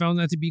I've found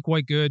that to be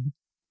quite good.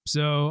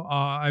 So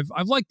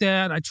I've liked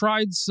that. I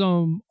tried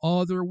some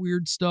other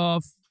weird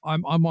stuff.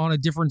 I'm on a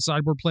different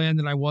sideboard plan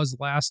than I was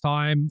last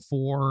time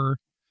for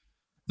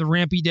the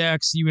Rampy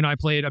decks. You and I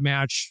played a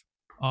match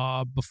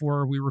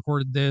before we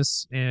recorded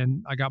this,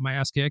 and I got my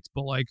ass kicked.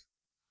 But like,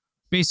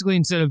 basically,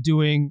 instead of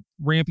doing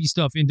Rampy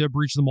stuff into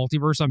Breach of the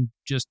Multiverse, I'm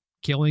just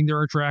killing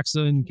their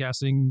Atraxa and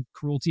casting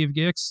Cruelty of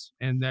Gix,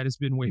 and that has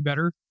been way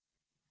better.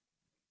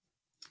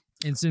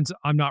 And since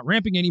I'm not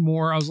ramping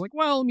anymore, I was like,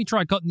 well, let me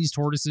try cutting these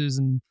tortoises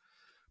and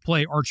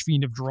play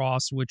Archfiend of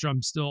Dross, which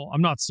I'm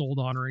not sold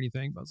on or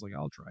anything, but I was like,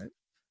 I'll try it.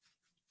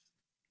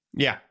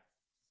 Yeah.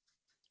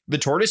 The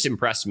tortoise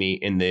impressed me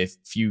in the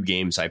few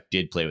games I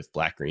did play with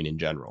black green in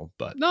general,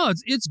 but no,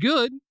 it's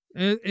good.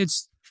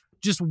 It's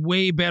just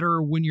way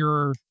better when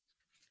you're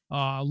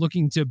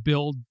looking to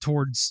build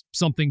towards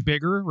something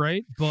bigger,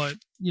 right? But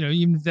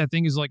even if that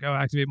thing is like, oh,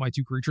 activate my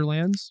 2 creature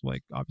lands,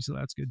 like obviously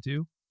that's good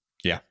too.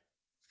 Yeah.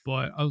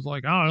 But I was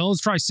like, I don't know,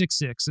 let's try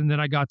 6/6, and then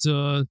I got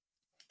to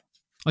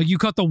like you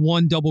cut the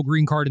 1 double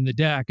green card in the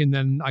deck, and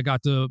then I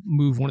got to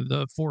move one of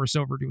the forests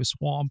over to a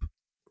swamp,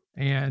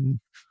 and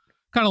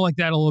kind of like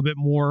that a little bit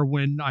more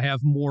when I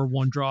have more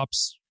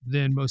 1-drops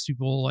than most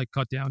people, like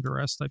cut down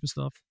duress type of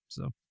stuff.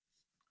 So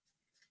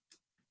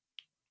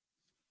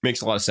makes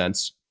a lot of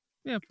sense.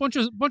 Yeah, bunch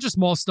of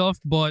small stuff,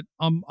 but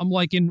I'm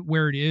liking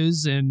where it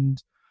is.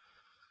 And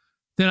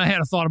then I had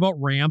a thought about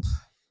ramp,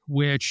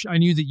 which I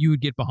knew that you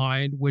would get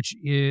behind, which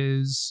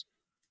is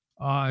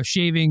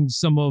shaving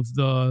some of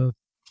the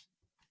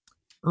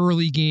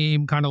early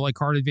game kind of like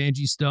card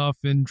advantage stuff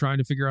and trying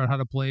to figure out how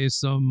to play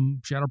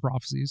some Shadow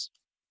Prophecies.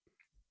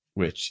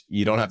 Which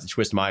you don't have to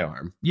twist my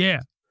arm. Yeah,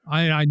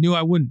 I knew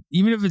I wouldn't,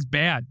 even if it's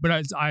bad,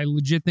 but I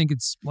legit think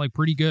it's like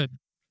pretty good.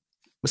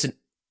 Listen,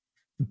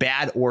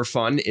 bad or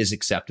fun is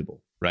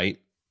acceptable, right?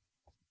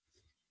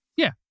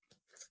 Yeah.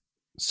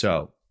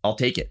 So I'll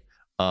take it.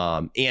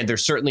 And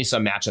there's certainly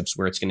some matchups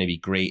where it's going to be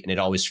great. And it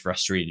always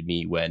frustrated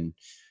me when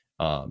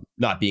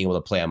not being able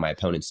to play on my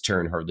opponent's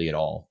turn hardly at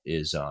all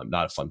is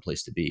not a fun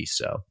place to be.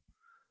 So.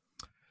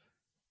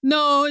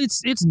 No,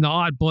 it's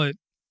not, but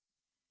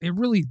it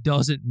really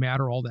doesn't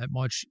matter all that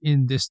much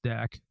in this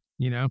deck,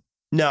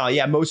 No,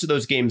 yeah, most of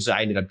those games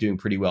I ended up doing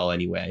pretty well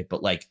anyway.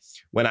 But like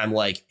when I'm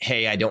like,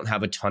 hey, I don't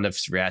have a ton of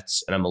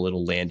threats and I'm a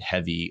little land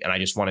heavy and I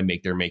just want to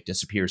make their make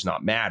disappears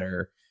not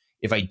matter.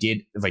 If I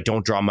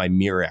don't draw my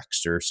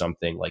Mirex or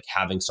something, like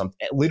having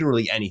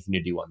literally anything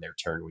to do on their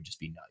turn would just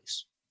be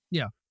nice.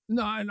 Yeah,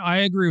 no, I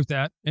agree with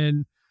that.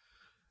 And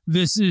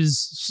this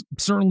is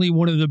certainly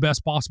one of the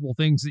best possible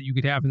things that you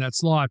could have in that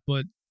slot.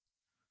 But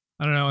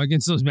I don't know,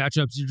 against those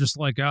matchups, you're just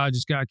like, I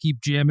just got to keep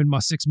jamming my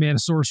 6-mana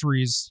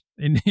sorceries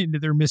into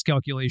their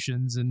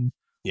miscalculations and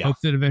hope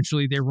that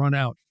eventually they run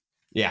out.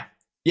 Yeah.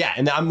 Yeah.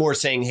 And I'm more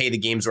saying, hey, the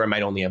games where I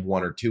might only have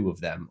 1 or 2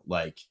 of them,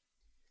 like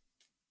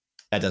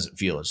that doesn't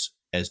feel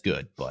as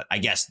good. But I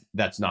guess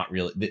that's not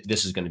really,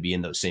 this is going to be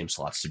in those same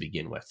slots to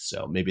begin with.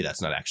 So maybe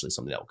that's not actually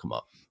something that will come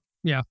up.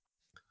 Yeah.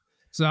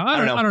 So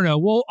I don't know.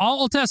 Well,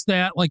 I'll test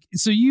that. Like,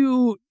 so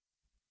you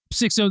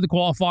 6-0 the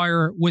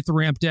qualifier with the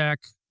ramp deck.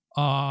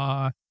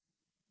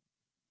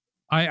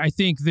 I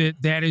think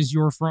that is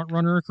your front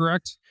runner,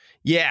 correct?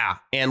 Yeah.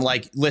 And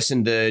like,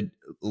 listen,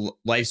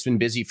 life's been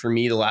busy for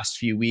me the last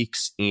few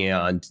weeks,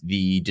 and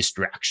the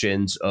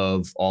distractions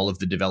of all of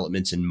the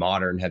developments in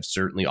Modern have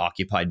certainly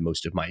occupied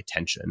most of my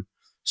attention.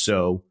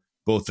 So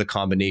both the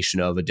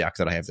combination of a deck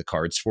that I have the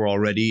cards for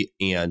already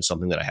and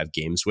something that I have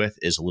games with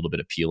is a little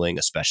bit appealing,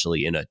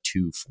 especially in a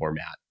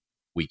 2-format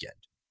weekend.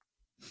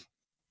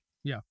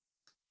 Yeah.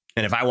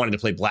 And if I wanted to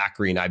play black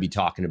green, I'd be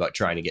talking about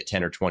trying to get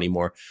 10 or 20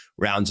 more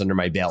rounds under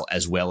my belt,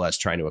 as well as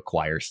trying to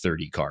acquire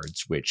 30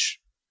 cards, which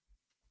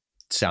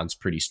sounds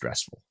pretty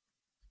stressful.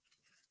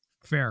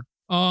 Fair.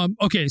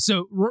 Okay,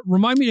 so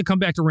remind me to come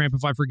back to ramp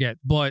if I forget.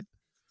 But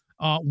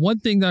one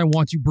thing that I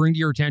want to bring to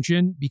your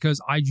attention,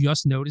 because I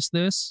just noticed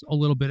this a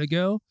little bit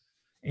ago,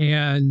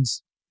 and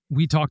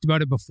we talked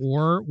about it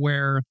before,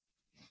 where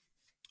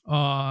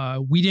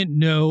we didn't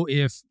know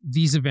if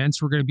these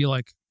events were going to be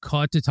like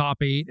cut to top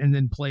 8 and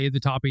then play the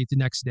top 8 the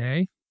next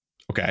day.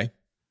 Okay.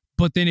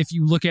 But then if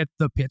you look at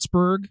the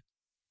Pittsburgh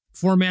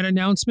format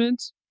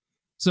announcement,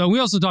 so we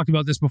also talked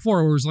about this before,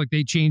 where it was like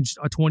they changed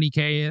a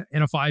 20K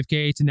and a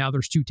 5K to now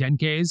there's 2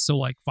 10Ks. So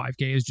like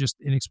 5K is just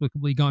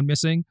inexplicably gone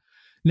missing.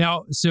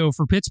 Now, so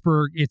for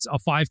Pittsburgh, it's a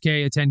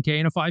 5K, a 10K,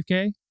 and a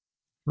 5K,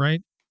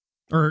 right?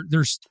 Or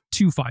there's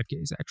 2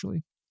 5Ks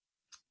actually.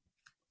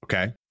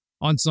 Okay.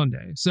 On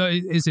Sunday. So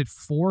is it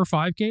 4 or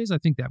 5Ks? I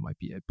think that might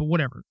be it, but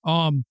whatever.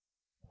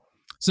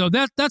 So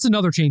that's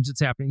another change that's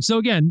happening. So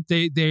again,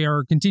 they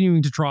are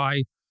continuing to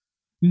try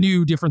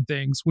new different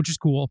things, which is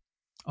cool.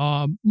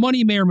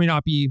 Money may or may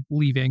not be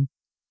leaving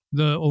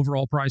the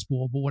overall prize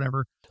pool, but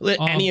whatever.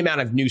 Any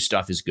amount of new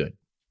stuff is good.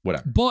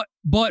 Whatever.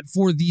 But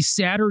for the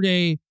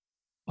Saturday,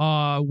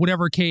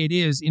 whatever K it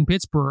is in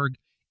Pittsburgh,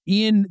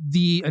 in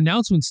the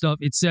announcement stuff,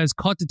 it says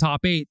cut to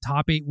top 8.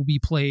 Top 8 will be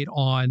played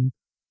on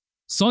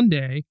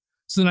Sunday.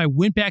 So then I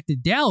went back to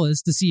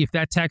Dallas to see if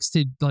that text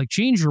had like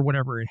changed or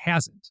whatever. It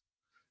hasn't.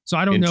 So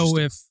I don't know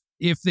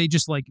if they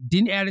just like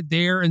didn't add it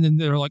there and then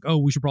they're like, oh,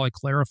 we should probably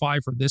clarify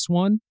for this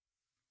one.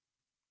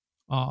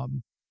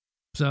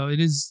 So it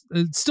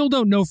still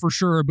don't know for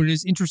sure, but it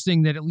is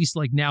interesting that at least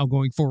like now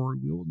going forward,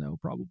 we will know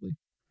probably.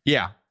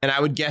 Yeah. And I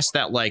would guess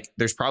that like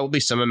there's probably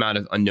some amount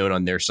of unknown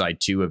on their side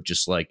too, of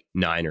just like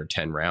 9 or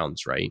 10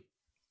 rounds, right?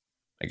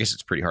 I guess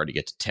it's pretty hard to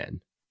get to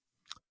 10.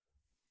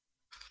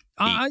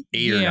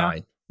 8 or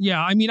 9.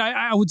 Yeah, I mean,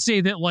 I would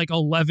say that like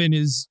 11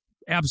 is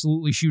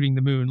absolutely shooting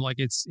the moon. Like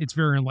it's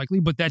very unlikely,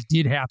 but that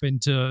did happen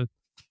to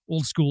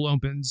old school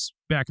opens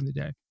back in the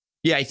day.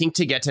 Yeah, I think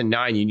to get to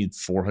 9, you need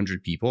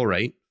 400 people,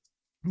 right?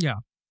 Yeah.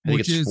 I think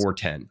it's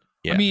 410.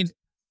 Yeah. I mean,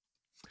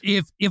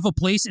 If a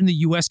place in the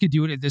U.S. could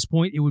do it at this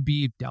point, it would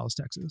be Dallas,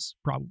 Texas,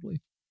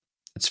 probably.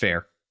 It's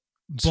fair.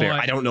 It's fair.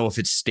 I don't know if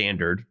it's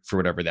standard for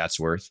whatever that's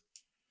worth.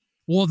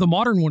 Well, the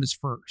modern one is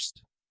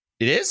first.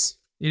 It is?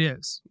 It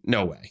is.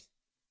 No way.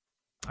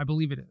 I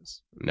believe it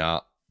is.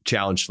 No.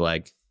 Challenge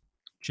flag.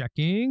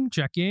 Checking.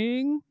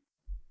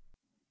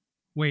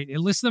 Wait, it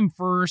lists them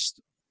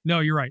first. No,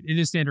 you're right. It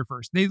is standard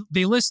first.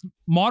 They list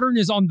modern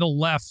is on the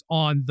left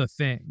on the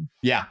thing.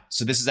 Yeah.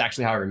 So this is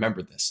actually how I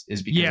remembered this,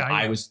 is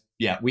because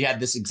we had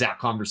this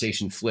exact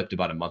conversation flipped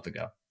about a month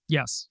ago.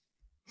 Yes.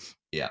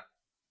 Yeah.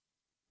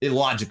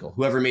 Illogical.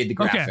 Whoever made the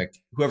graphic,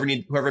 whoever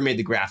made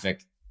the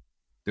graphic,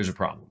 there's a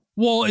problem.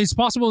 Well, it's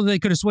possible that they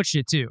could have switched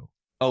it too.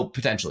 Oh,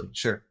 potentially.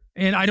 Sure.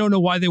 And I don't know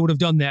why they would have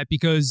done that,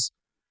 because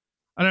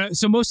I don't know.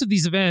 So most of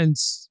these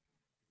events,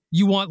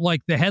 you want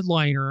like the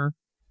headliner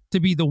to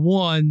be the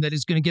one that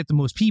is going to get the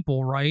most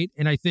people, right?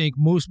 And I think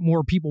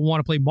more people want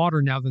to play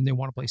modern now than they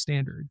want to play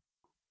standard.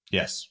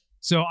 Yes.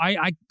 So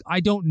I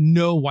don't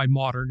know why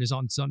modern is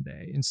on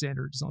Sunday and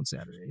standard is on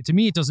Saturday. To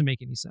me, it doesn't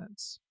make any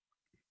sense.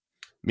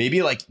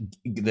 Maybe like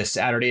the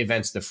Saturday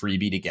event's the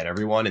freebie to get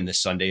everyone, and the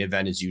Sunday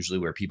event is usually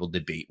where people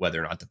debate whether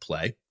or not to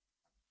play.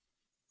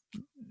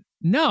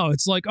 No,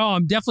 it's like, oh,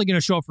 I'm definitely going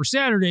to show up for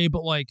Saturday,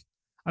 but like,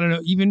 I don't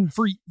know, even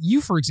for you,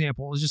 for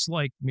example, it's just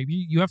like, maybe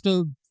you have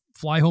to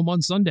fly home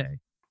on Sunday,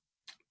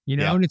 you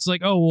know? Yeah. And it's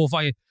like, oh, well, if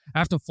I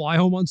have to fly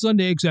home on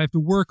Sunday because I have to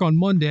work on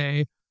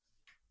Monday,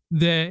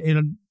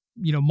 then,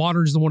 you know,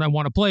 modern is the one I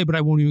want to play, but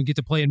I won't even get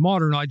to play in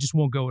modern. I just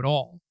won't go at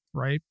all,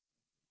 right?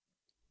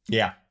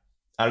 Yeah.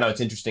 I don't know.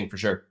 It's interesting for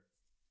sure.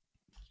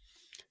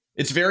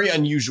 It's very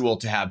unusual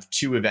to have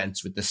two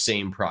events with the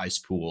same prize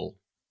pool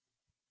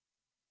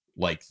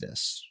like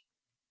this.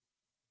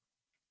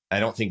 I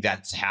don't think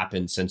that's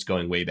happened since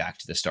going way back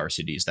to the Star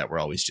Cities that were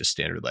always just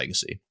standard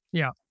legacy.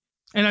 Yeah.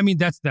 And I mean,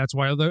 that's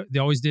why they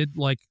always did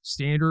like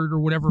standard or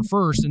whatever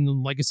first and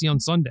then legacy on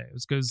Sunday. It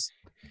was because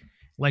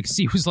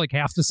legacy was like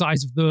half the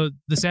size of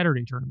the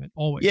Saturday tournament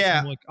always. Yeah.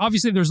 And like,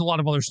 obviously there's a lot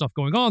of other stuff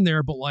going on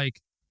there, but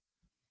like,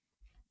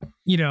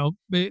 you know,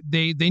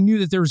 they knew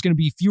that there was going to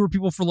be fewer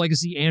people for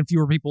legacy and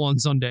fewer people on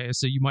Sunday.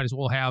 So you might as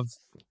well have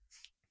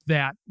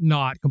that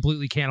not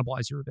completely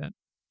cannibalize your event.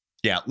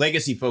 Yeah.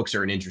 Legacy folks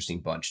are an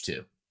interesting bunch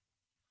too.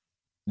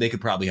 They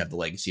could probably have the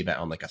legacy event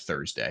on like a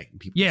Thursday and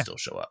people would still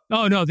show up.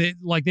 Oh no, they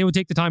would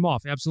take the time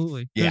off.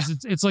 Absolutely. Yeah.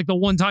 It's like the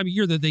one time a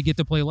year that they get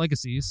to play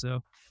legacy.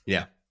 So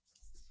yeah,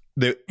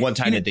 the one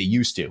time that they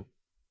used to.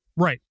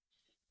 Right.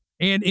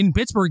 And in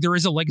Pittsburgh, there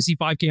is a legacy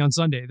 5K on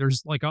Sunday.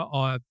 There's like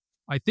I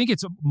think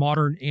it's a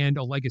modern and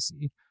a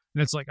legacy.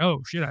 And it's like, oh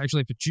shit, I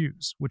actually have to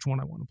choose which one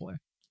I want to play.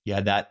 Yeah.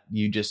 That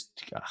you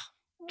just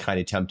kind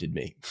of tempted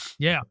me.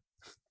 Yeah.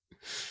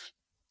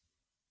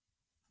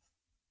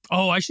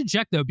 Oh, I should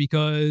check though,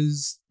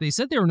 because they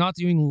said they were not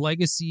doing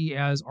legacy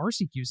as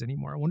RCQs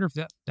anymore. I wonder if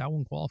that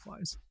one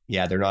qualifies.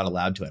 Yeah, they're not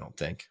allowed to, I don't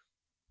think.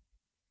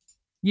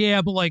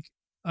 Yeah, but like,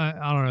 I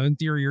don't know. In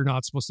theory, you're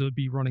not supposed to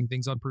be running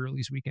things on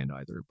pre-release weekend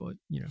either, but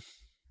you know.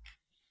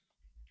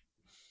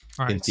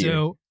 All right,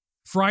 so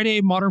Friday,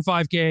 Modern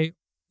 5K,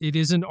 it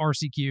is an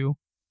RCQ.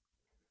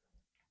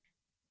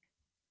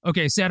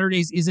 Okay,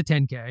 Saturdays is a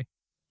 10K.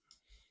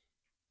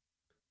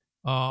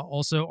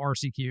 Also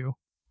RCQ.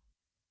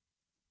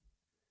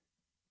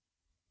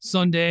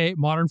 Sunday,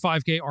 Modern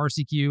 5K,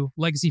 RCQ.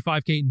 Legacy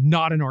 5K,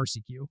 not an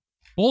RCQ.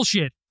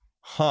 Bullshit.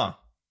 Huh.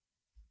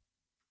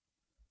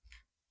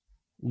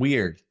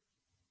 Weird.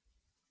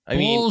 I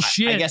mean,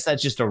 I guess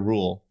that's just a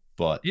rule,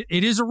 but...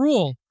 It is a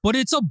rule, but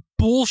it's a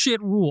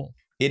bullshit rule.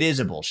 It is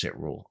a bullshit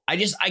rule. I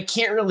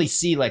can't really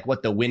see like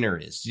what the winner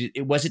is.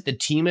 Was it the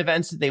team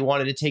events that they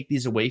wanted to take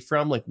these away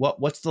from? Like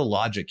what's the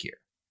logic here?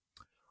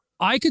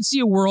 I could see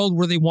a world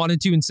where they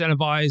wanted to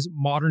incentivize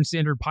Modern,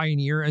 Standard,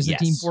 Pioneer as the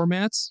team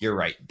formats. You're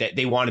right.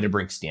 They wanted to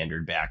bring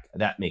Standard back.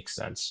 That makes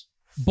sense.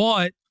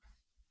 But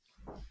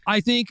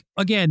I think,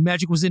 again,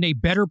 Magic was in a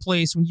better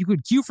place when you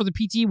could queue for the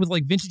PT with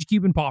like Vintage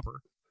Cube and Pauper.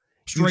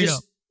 Straight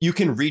up. You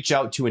can reach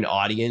out to an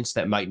audience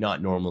that might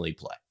not normally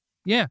play.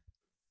 Yeah.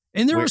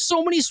 And there are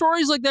so many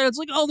stories like that. It's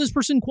like, oh, this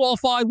person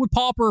qualified with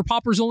Pauper.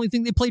 Pauper's the only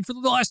thing they played for the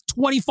last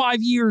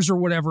 25 years or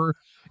whatever.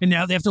 And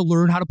now they have to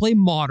learn how to play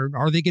Modern.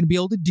 Are they going to be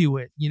able to do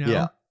it? You know?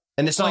 Yeah.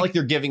 And it's not like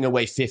they're giving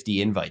away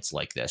 50 invites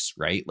like this,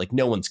 right? Like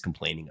no one's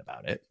complaining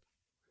about it.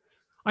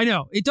 I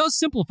know. It does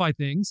simplify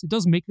things. It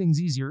does make things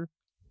easier.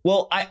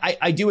 Well,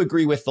 I do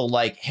agree with the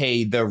like,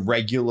 hey, the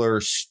regular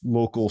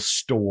local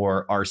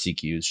store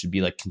RCQs should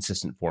be like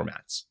consistent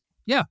formats.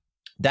 Yeah.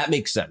 That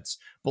makes sense.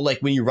 But like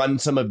when you run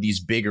some of these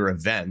bigger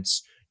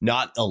events,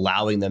 not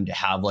allowing them to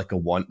have like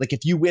like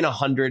if you win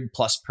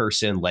 100+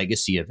 person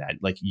legacy event,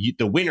 like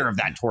the winner of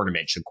that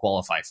tournament should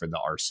qualify for the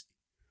RC.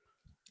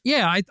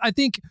 Yeah, I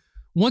think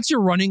once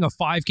you're running a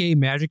 5K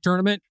Magic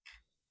tournament,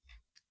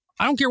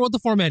 I don't care what the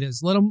format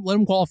is. Let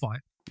them qualify.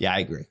 Yeah, I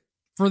agree.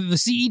 For the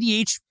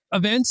CEDH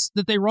events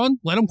that they run,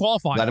 let them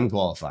qualify. Let them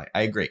qualify.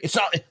 I agree. It's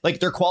not like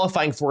they're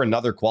qualifying for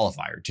another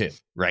qualifier too,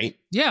 right?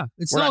 Yeah.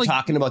 We're not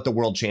talking about the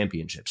World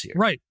Championships here.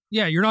 Right.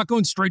 Yeah. You're not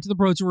going straight to the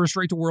Pro Tour,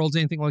 straight to Worlds,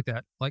 anything like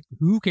that. Like,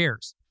 who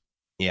cares?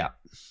 Yeah.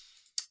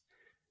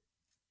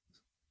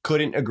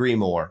 Couldn't agree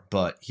more,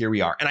 but here we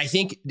are. And I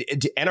think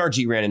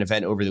NRG ran an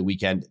event over the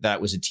weekend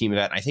that was a team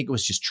event. I think it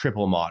was just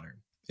triple modern.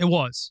 It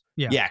was.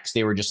 Yeah. Yeah, because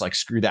they were just like,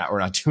 screw that. We're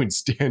not doing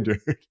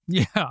standard.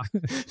 Yeah.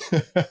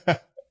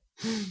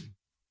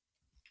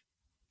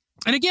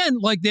 And again,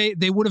 like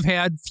they would have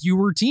had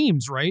fewer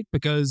teams, right?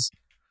 Because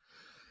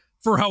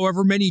for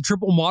however many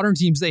triple modern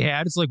teams they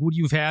had, it's like, would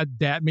you have had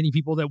that many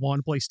people that want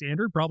to play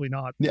standard? Probably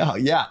not.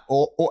 Yeah.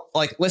 Or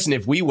like, listen,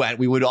 if we went,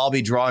 we would all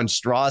be drawing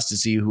straws to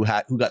see who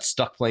got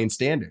stuck playing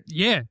standard.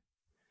 Yeah.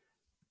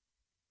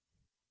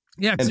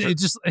 Yeah.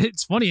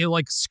 It's funny. It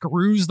like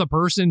screws the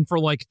person for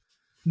like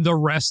the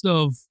rest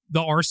of the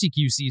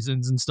RCQ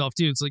seasons and stuff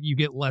too. It's like you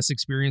get less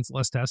experience,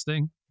 less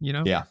testing, you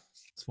know? Yeah.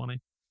 It's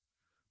funny.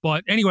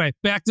 But anyway,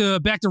 back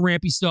to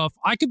rampy stuff.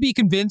 I could be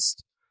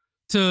convinced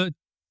to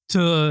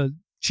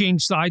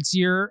change sides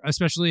here,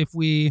 especially if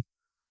we,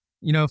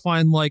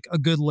 find like a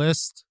good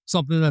list,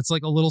 something that's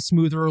like a little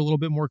smoother, a little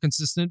bit more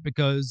consistent,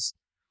 because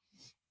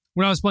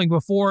when I was playing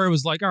before, it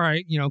was like, all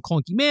right,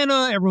 clunky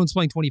mana, everyone's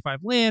playing 25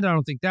 land. I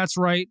don't think that's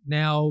right.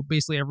 Now,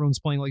 basically everyone's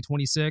playing like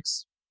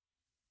 26.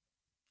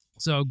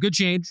 So good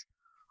change.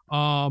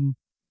 And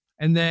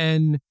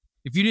then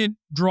if you didn't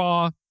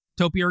draw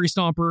Topiary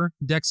Stomper,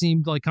 deck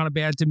seemed like kind of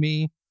bad to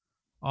me.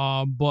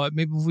 But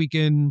maybe if we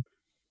can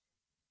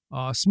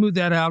smooth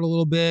that out a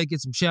little bit,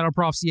 get some Shadow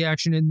Prophecy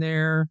action in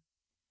there,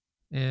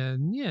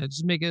 and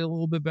just make it a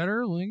little bit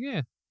better. Like,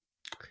 I'll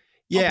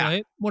play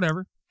it,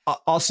 whatever.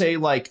 I'll say,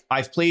 like,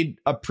 I've played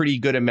a pretty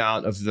good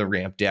amount of the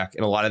ramp deck,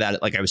 and a lot of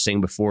that, like I was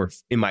saying before,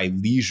 in my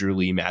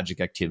leisurely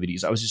Magic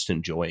activities, I was just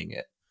enjoying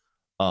it.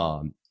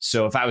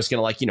 So if I was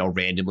going to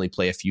randomly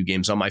play a few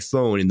games on my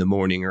phone in the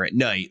morning or at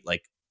night,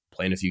 like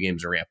playing a few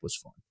games of ramp was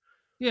fun.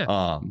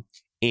 Yeah.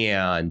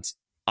 And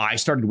I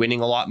started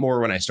winning a lot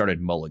more when I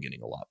started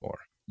mulliganing a lot more.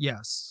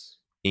 Yes.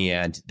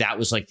 And that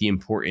was like the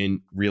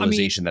important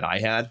realization that I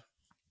had.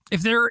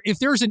 If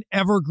there's an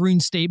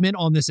evergreen statement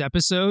on this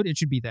episode, it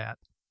should be that.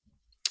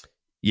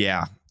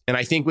 Yeah. And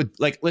I think with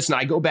listen,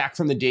 I go back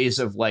from the days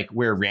of like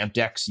where ramp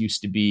decks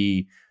used to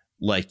be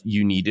like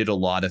you needed a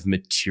lot of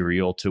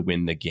material to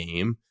win the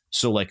game.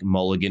 So like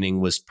mulliganing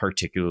was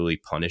particularly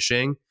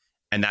punishing.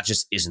 And that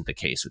just isn't the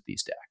case with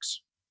these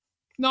decks.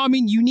 No, I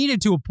mean, you need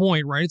it to a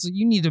point, right? It's like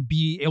you need to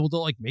be able to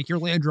like make your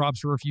land drops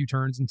for a few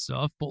turns and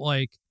stuff. But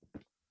like,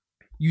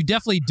 you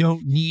definitely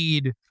don't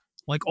need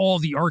like all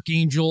the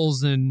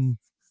Archangels and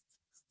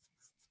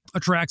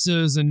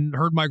Atraxas and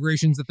Herd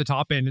Migrations at the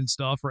top end and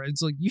stuff, right?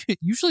 It's like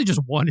usually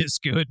just one is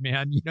good,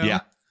 man.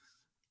 Yeah.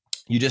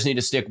 You just need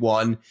to stick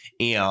one,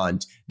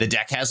 and the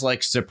deck has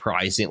like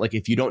surprising, like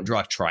if you don't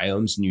draw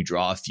triomes and you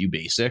draw a few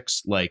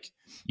basics, like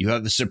you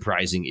have the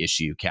surprising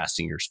issue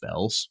casting your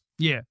spells.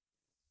 Yeah.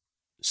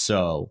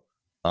 So,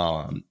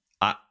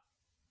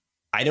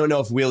 I don't know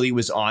if Willie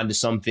was on to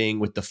something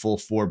with the full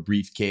 4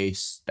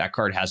 briefcase. That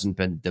card hasn't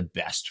been the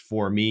best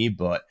for me,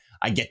 but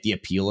I get the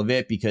appeal of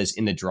it because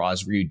in the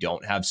draws where you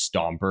don't have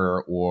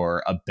Stomper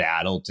or a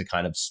battle to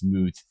kind of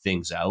smooth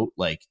things out,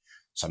 like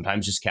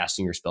sometimes just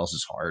casting your spells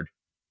is hard.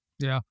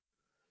 Yeah.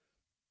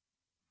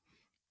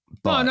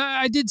 But and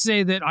I did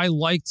say that I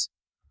liked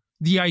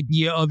the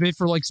idea of it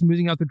for like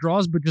smoothing out the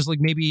draws, but just like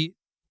maybe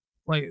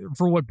like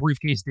for what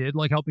briefcase did,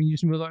 like helping you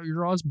smooth out your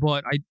draws.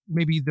 But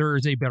maybe there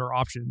is a better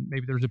option.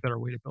 Maybe there's a better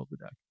way to build the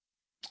deck.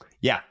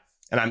 Yeah,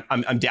 and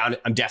I'm down.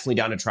 I'm definitely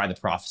down to try the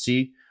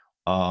prophecy.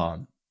 Yeah,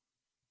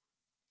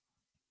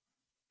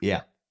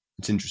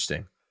 it's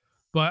interesting.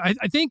 But I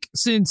think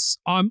since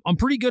I'm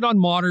pretty good on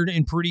modern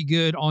and pretty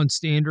good on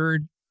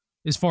standard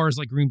as far as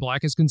like green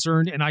black is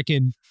concerned, and I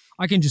can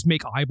just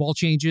make eyeball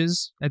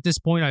changes at this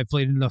point. I've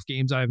played enough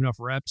games. I have enough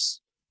reps.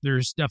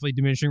 There's definitely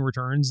diminishing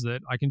returns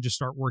that I can just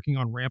start working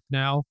on ramp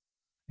now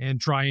and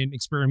try and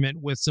experiment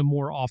with some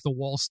more off the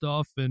wall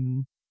stuff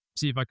and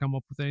see if I come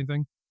up with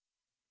anything.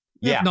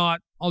 Yeah. If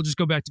not, I'll just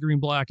go back to green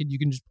black and you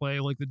can just play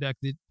like the deck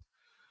that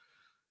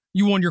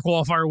you won your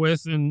qualifier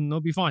with and they'll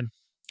be fine.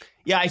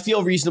 Yeah, I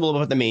feel reasonable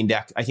about the main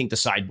deck. I think the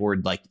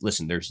sideboard, like,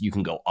 listen, you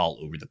can go all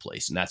over the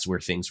place, and that's where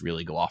things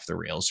really go off the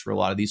rails for a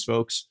lot of these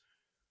folks.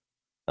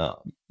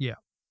 Yeah.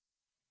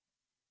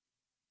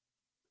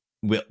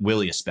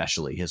 Willie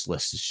especially, his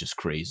list is just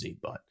crazy,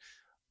 but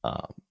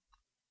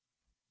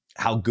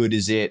how good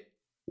is it?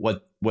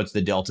 What's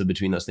the delta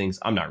between those things?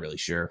 I'm not really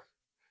sure.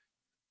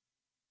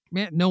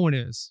 Man, no one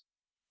is.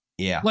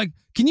 Yeah. Like,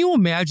 can you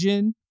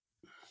imagine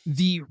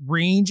the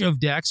range of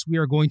decks we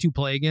are going to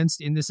play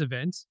against in this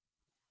event?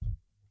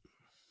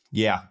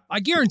 Yeah. I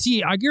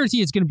guarantee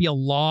it's going to be a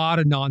lot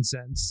of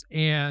nonsense.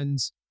 And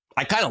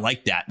I kind of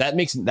like that. That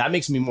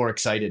makes me more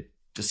excited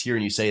just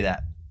hearing you say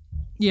that.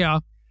 Yeah.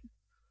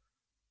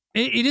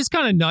 It is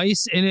kind of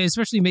nice, and it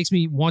especially makes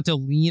me want to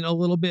lean a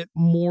little bit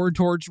more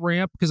towards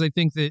ramp because I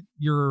think that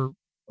you're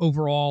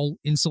overall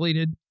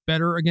insulated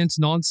better against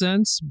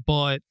nonsense.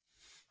 But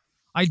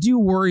I do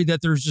worry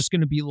that there's just going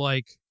to be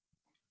like,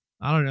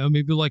 I don't know,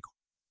 maybe like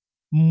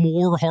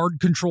more hard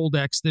control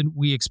decks than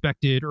we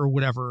expected or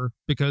whatever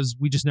because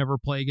we just never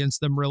play against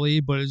them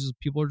really. But it's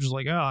just people are just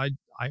like, I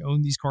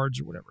own these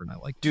cards or whatever, and I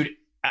like. Dude,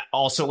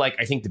 also like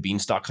I think the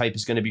Beanstalk hype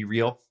is going to be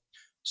real.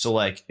 So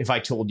like if I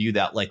told you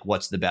that like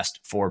what's the best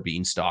 4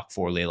 Beanstalk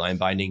 4 leyline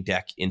binding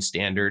deck in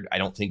standard, I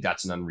don't think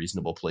that's an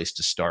unreasonable place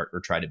to start or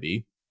try to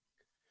be.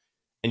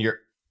 And you're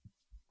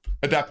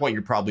at that point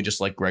you're probably just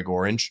like Greg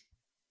Orange.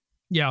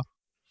 Yeah.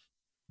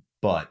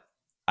 But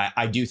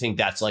I do think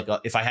that's like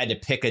if I had to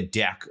pick a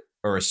deck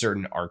or a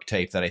certain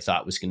archetype that I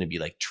thought was going to be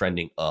like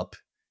trending up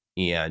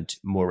and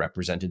more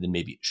represented than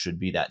maybe it should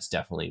be, that's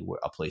definitely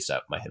a place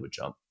that my head would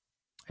jump.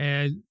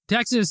 And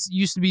Texas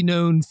used to be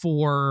known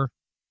for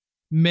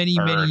many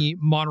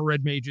mono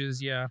red mages.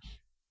 Yeah.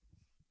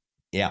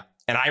 Yeah.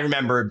 And I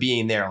remember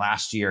being there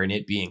last year and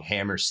it being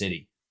Hammer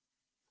City.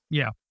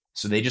 Yeah.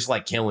 So they just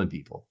like killing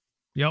people.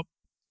 Yep.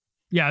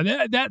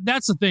 Yeah.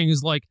 That's the thing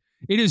is like,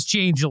 it has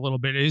changed a little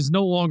bit. It is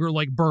no longer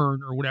like Burn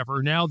or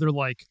whatever. Now they're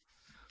like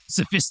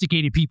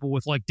sophisticated people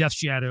with like Death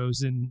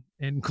Shadows and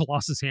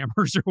Colossus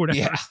Hammers or whatever.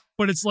 Yeah.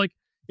 But it's like,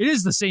 it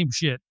is the same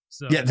shit.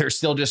 So yeah, they're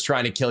still just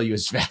trying to kill you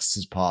as fast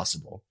as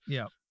possible.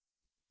 Yeah.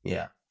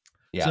 Yeah.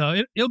 Yeah.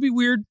 So it'll be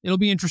weird. It'll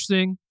be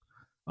interesting.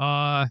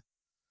 Have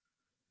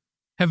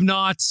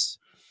not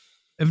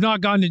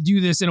gotten to do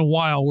this in a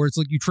while where it's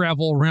like you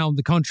travel around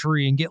the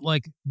country and get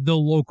like the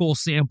local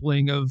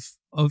sampling of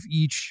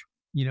each,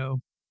 you know,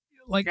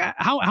 like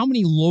how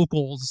many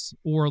locals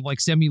or like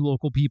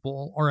semi-local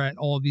people are at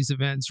all of these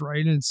events,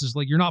 right? And it's just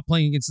like you're not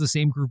playing against the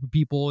same group of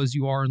people as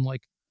you are in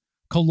like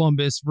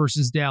Columbus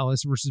versus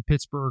Dallas versus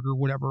Pittsburgh or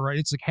whatever, right?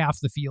 It's like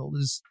half the field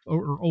is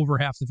or over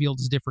half the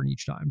field is different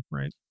each time,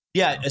 right?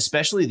 Yeah,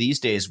 especially these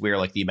days where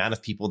like the amount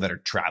of people that are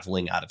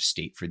traveling out of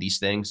state for these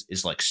things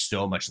is like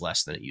so much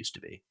less than it used to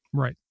be.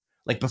 Right.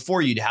 Like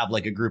before you'd have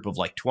like a group of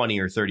like 20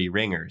 or 30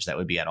 ringers that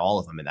would be at all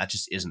of them. And that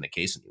just isn't the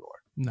case anymore.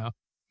 No.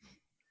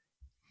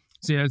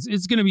 So yeah,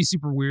 it's going to be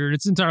super weird.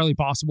 It's entirely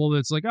possible that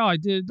it's like, oh, I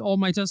did all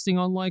my testing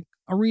on like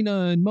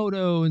Arena and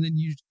Moto. And then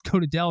you go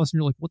to Dallas and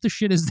you're like, what the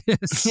shit is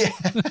this?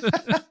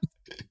 Yeah.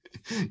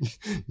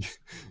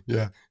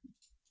 Yeah.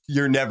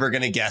 You're never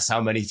going to guess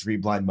how many 3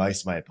 blind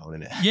mice my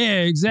opponent has.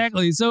 Yeah,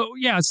 exactly. So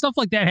yeah, stuff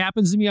like that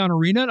happens to me on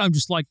Arena. And I'm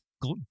just like,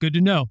 good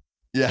to know.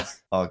 Yeah.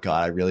 Oh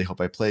God, I really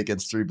hope I play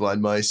against 3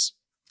 blind mice.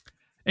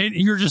 And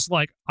you're just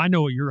like, I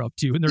know what you're up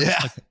to. And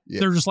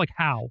they're just like,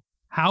 how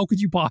could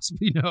you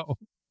possibly know?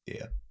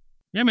 Yeah.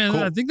 Yeah, man.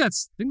 Cool. I think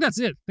that's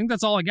it. I think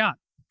that's all I got.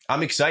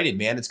 I'm excited,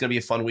 man. It's going to be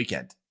a fun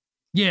weekend.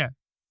 Yeah.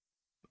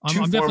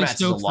 I'm definitely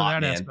stoked for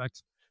that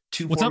aspect.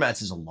 2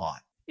 formats is a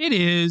lot. It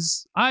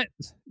is. I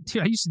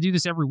used to do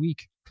this every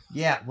week.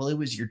 Yeah, well, it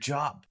was your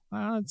job.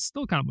 It's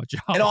still kind of my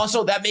job. And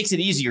also that makes it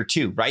easier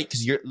too, right?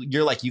 Because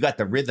you're like, you got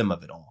the rhythm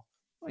of it all.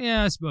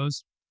 Yeah, I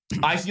suppose.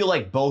 I feel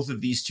like both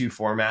of these 2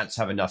 formats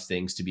have enough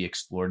things to be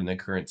explored in the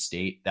current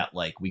state that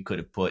like we could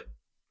have put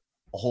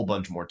a whole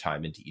bunch more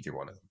time into either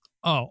one of them.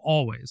 Oh,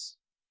 always.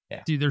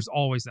 Yeah. Dude, there's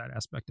always that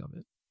aspect of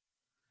it.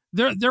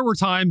 There were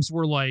times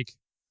where like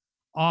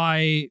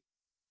I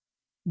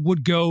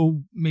would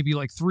go maybe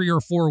like 3 or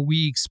 4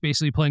 weeks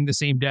basically playing the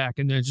same deck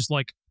and then just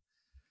like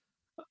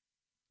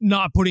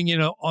not putting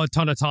in a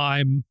ton of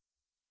time,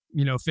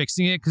 you know,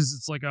 fixing it because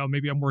it's like, oh,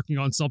 maybe I'm working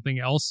on something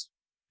else.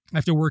 I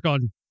have to work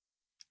on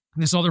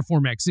this other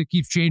format because it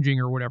keeps changing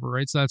or whatever,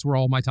 right? So that's where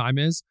all my time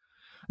is.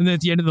 And then at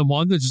the end of the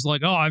month, it's just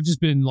like, oh, I've just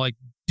been like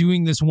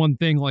doing this one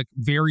thing like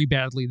very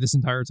badly this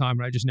entire time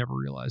and I just never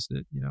realized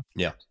it, you know?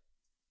 Yeah.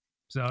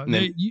 So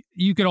then,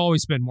 you could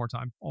always spend more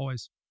time,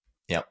 always.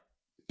 Yep.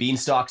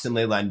 Beanstalks and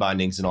leyline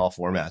bindings in all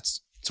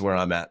formats. That's where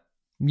I'm at.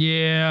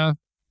 Yeah.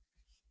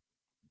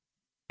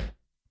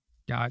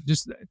 God,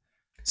 just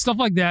stuff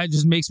like that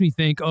just makes me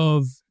think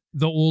of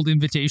the old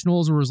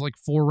invitationals where it was like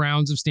 4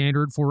 rounds of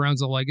standard, 4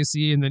 rounds of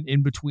legacy, and then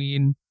in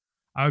between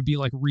I would be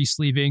like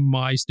re-sleeving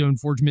my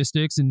Stoneforge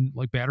Mystics and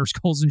like Batter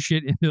Skulls and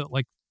shit into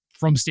like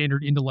from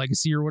standard into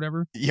legacy or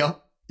whatever.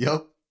 Yep.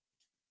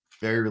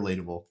 Very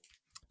relatable.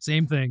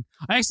 Same thing.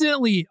 I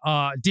accidentally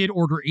did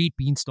order 8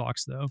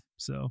 Beanstalks though.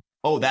 So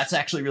oh, that's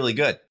actually really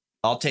good.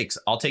 I'll take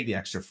the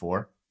extra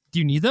 4. Do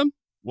you need them?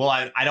 Well,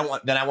 I don't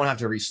want, then I won't have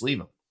to re-sleeve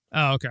them.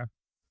 Oh, okay.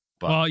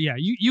 But, well, yeah,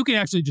 you can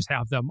actually just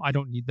have them. I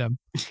don't need them.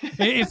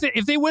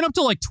 if they went up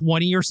to like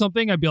 20 or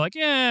something, I'd be like,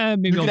 yeah,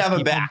 maybe you can I'll have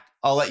them back.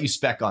 I'll let you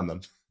spec on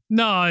them.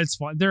 No, it's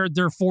fine. They're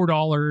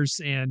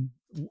 $4 and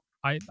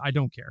I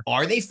don't care.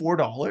 Are they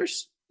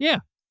 $4? Yeah.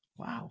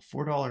 Wow,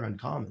 $4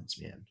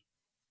 uncommons, man.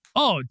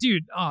 Oh,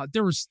 dude,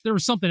 there was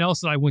something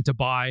else that I went to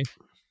buy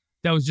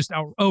that was just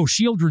out. Oh,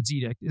 Shieldred's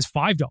Edict is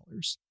 $5.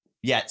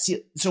 Yeah,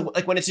 see, so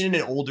like when it's in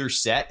an older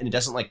set and it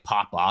doesn't like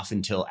pop off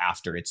until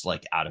after it's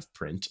like out of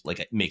print,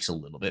 like it makes a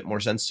little bit more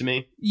sense to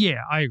me.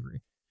 Yeah, I agree.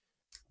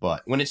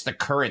 But when it's the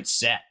current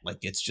set, like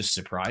it's just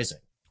surprising.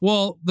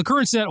 Well, the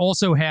current set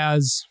also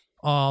has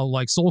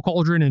like Soul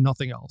Cauldron and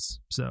nothing else.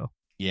 So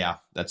yeah,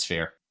 that's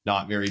fair.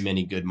 Not very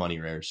many good money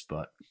rares,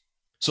 but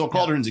Soul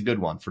Cauldron's a good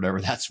one for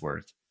whatever that's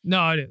worth.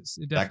 No, it is.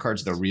 That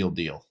card's the real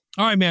deal.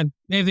 All right, man.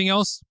 Anything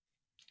else?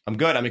 I'm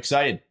good. I'm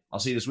excited. I'll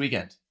see you this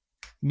weekend.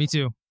 Me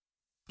too.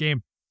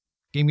 Game.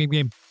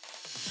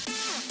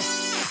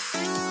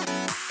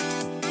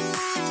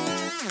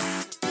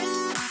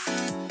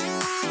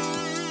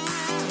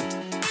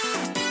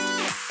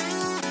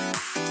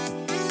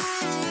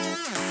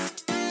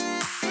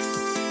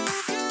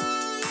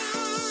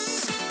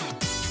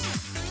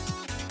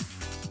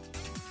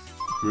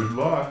 Good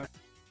luck.